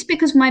 think it's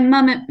because my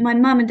mum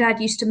and dad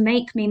used to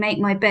make me make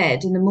my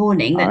bed in the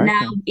morning that Okay.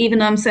 now, even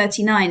though I'm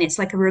 39, it's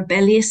like a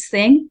rebellious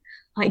thing.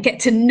 I get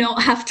to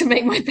not have to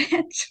make my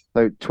bed.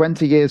 So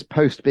 20 years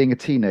post being a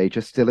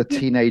teenager, still a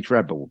teenage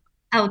rebel.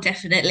 Oh,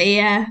 definitely,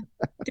 yeah.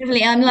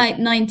 Definitely. I'm like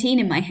 19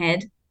 in my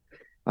head.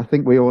 I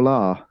think we all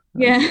are.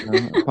 Yeah.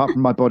 Apart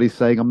from my body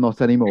saying I'm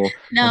not anymore.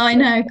 No, I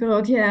know.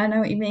 God, yeah, I know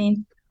what you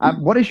mean.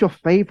 What is your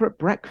favorite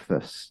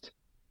breakfast?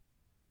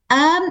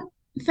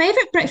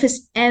 Favorite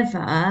breakfast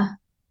ever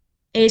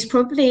is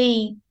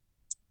probably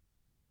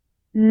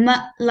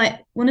like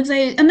one of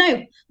those, oh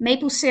no,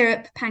 maple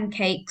syrup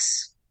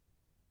pancakes,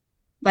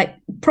 like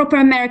proper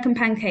American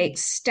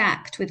pancakes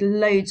stacked with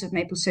loads of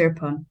maple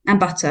syrup on and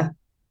butter.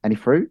 Any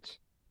fruit?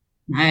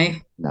 No.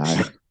 No.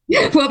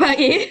 What about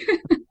you?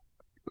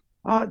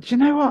 Do you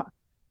know what?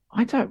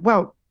 I don't.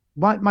 Well,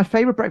 my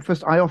favorite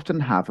breakfast I often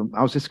have, and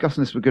I was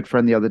discussing this with a good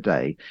friend the other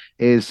day,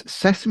 is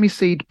sesame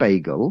seed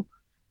bagel,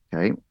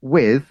 okay,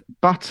 with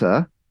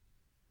butter,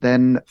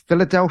 then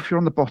Philadelphia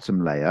on the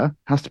bottom layer,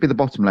 has to be the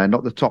bottom layer,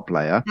 not the top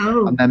layer,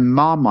 Oh. and then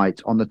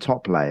Marmite on the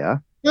top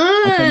layer.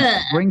 And then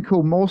Ugh.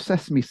 sprinkle more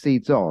sesame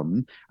seeds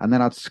on, and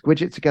then I'd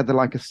squidge it together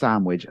like a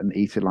sandwich and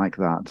eat it like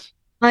that.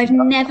 I've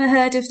never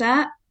heard of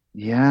that.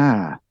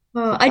 Yeah,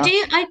 Oh, I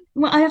do.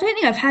 Well, I don't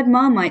think I've had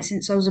Marmite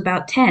since I was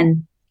about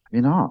 10.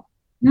 you're not.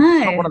 Not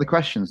No. one of the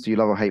questions, do you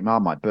love or hate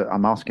Marmite? But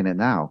I'm asking it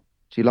now.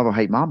 Do you love or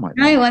hate Marmite?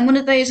 No, I'm one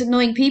of those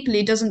annoying people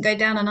who doesn't go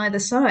down on either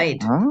side.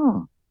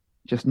 Oh,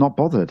 just not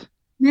bothered.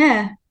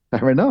 Yeah.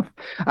 Fair enough.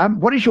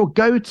 What is your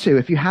go-to,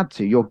 if you had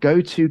to, your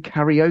go-to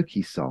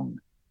karaoke song?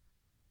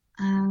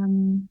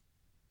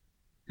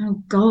 Oh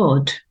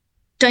God.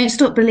 Don't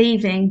Stop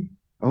Believing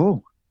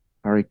Oh,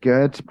 very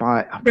good.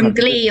 from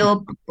Glee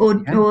or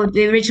Yeah. or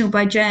the original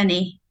by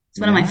Journey. It's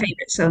one of my Yeah.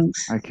 favorite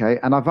songs. Okay,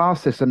 and I've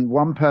asked this, and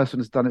one person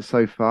has done it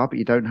so far, but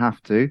you don't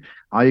have to.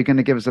 Are you going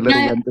to give us a little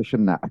No.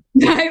 rendition now?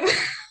 No,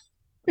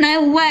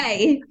 no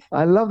way.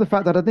 I love the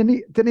fact that I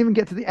didn't even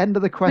get to the end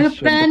of the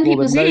question burn before the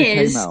people's no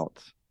ears. came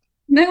out.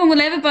 No one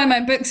will ever buy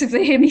my books if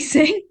they hear me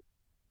sing.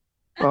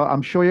 Well,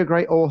 I'm sure you're a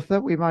great author.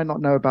 We might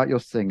not know about your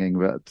singing,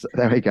 but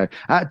there we go.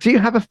 Do you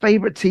have a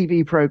favorite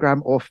TV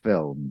program or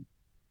film?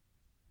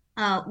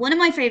 One of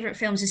my favorite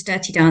films is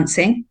Dirty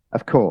Dancing.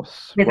 Of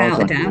course. Without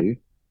Well a done, doubt. you.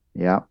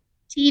 Yeah.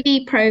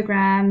 TV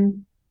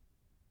program.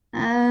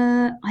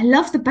 I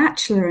love The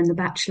Bachelor and The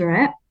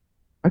Bachelorette.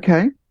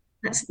 Okay.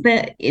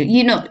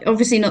 You not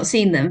obviously not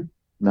seen them.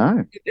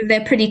 No.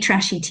 They're pretty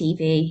trashy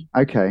TV,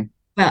 Okay.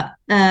 but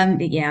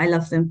yeah, I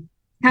love them.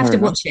 Have Fair to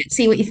enough. watch it.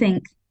 See what you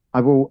think. I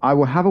will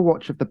have a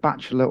watch of The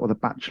Bachelor or The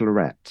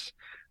Bachelorette.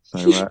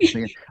 So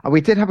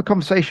we did have a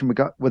conversation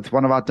with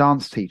one of our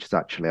dance teachers,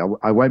 actually.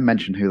 I won't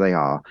mention who they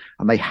are,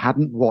 and they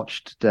hadn't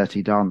watched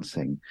Dirty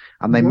Dancing,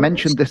 and they What?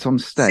 mentioned this on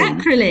stage,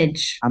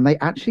 Sacrilege. and they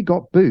actually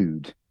got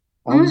booed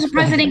I'm on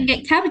surprised they didn't stage.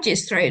 get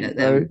cabbages thrown at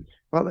So, them.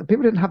 well,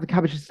 people didn't have the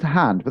cabbages to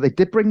hand, but they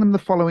did bring them the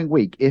following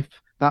week. If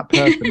that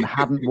person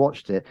hadn't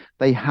watched it,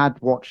 they had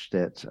watched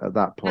it at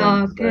that point.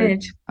 Oh, So,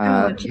 good.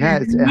 yeah, it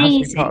has to be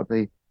Amazing. part of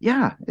the.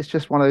 Yeah, it's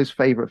just one of those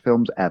favorite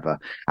films ever.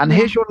 And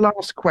here's your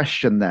last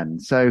question then.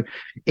 So,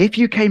 if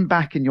you came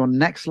back in your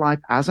next life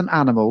as an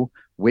animal,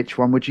 which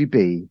one would you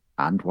be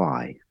and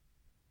why?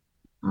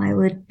 I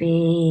would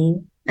be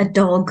a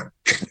dog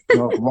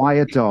Well, why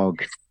a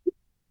dog?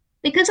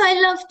 because I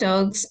love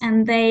dogs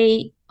and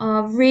they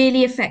are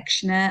really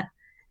affectionate.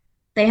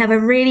 They have a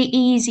really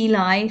easy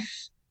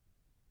life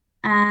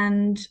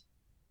and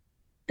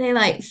they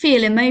like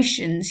feel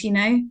emotions, you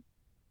know.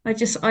 I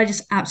just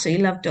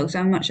absolutely love dogs.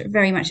 I'm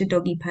very much a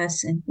doggy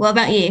person. What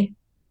about you?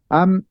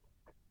 Um,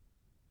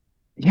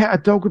 yeah, a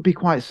dog would be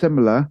quite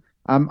similar.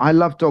 I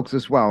love dogs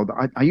as well.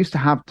 I used to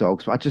have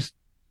dogs, but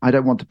I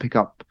don't want to pick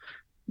up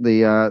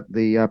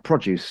the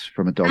produce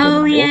from a dog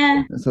Oh anymore.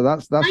 yeah. So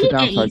that's Oh, the you get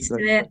downside. used to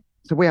it.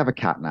 So we have a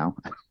cat now.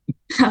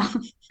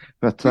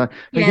 But Yeah,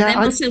 yeah,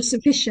 they're more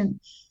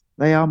self-sufficient.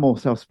 they are more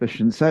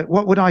self-sufficient. So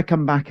what would I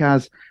come back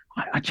as?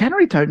 I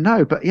generally don't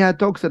know, but yeah,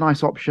 dog's a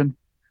nice option.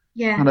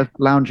 Yeah. Kind of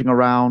lounging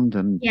around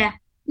and Yeah.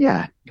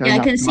 yeah, Yeah, going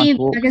out for nice I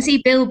walks. can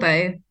see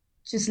Bilbo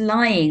just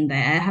lying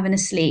there having a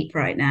sleep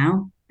right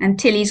now, and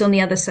Tilly's on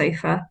the other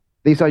sofa.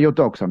 These are your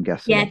dogs, I'm Yeah,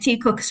 guessing. two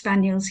cocker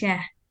spaniels.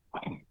 Yeah.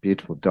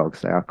 Beautiful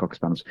dogs. They are cocker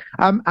spaniels.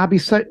 Abby,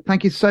 so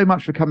thank you so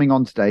much for coming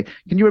on today.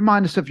 Can you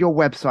remind us of your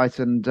website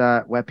and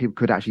where people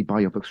could actually buy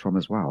your books from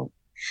as well?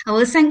 Oh,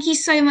 well, thank you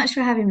so much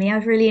for having me.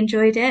 I've really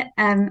enjoyed it.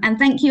 And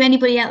thank you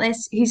anybody out there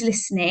who's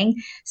listening.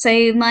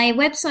 So my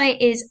website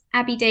is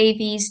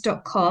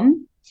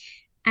abbydavies.com,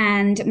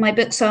 and my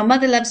books are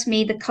Mother Loves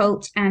Me, The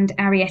Cult, and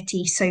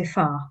Arietti so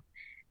far.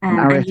 And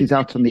Arietti's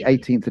out on the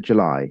 18th of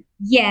July.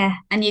 Yeah,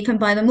 and you can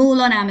buy them all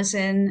on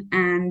Amazon.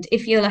 And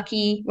if you're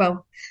lucky,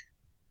 well,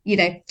 you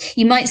know,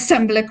 you might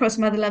stumble across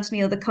Mother Loves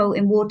Me or The Cult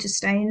in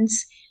Waterstones.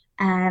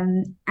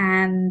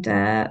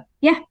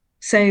 Yeah,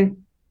 so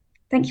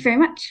thank you very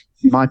much.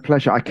 My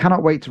pleasure. I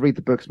cannot wait to read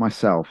the books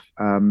myself.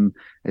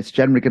 It's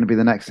generally going to be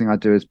the next thing I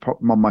do is pop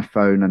them on my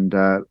phone and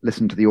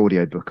listen to the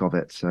audiobook of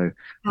it. So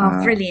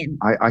Oh, brilliant.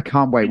 I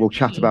can't wait. We'll Thank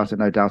chat you. about it,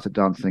 no doubt, at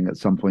dancing at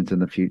some point in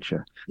the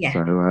future. Yeah.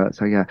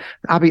 So yeah.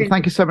 Abby,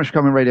 thank you so much for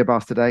coming on Radio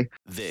Bath today.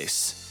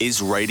 This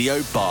is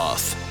Radio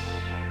Bath.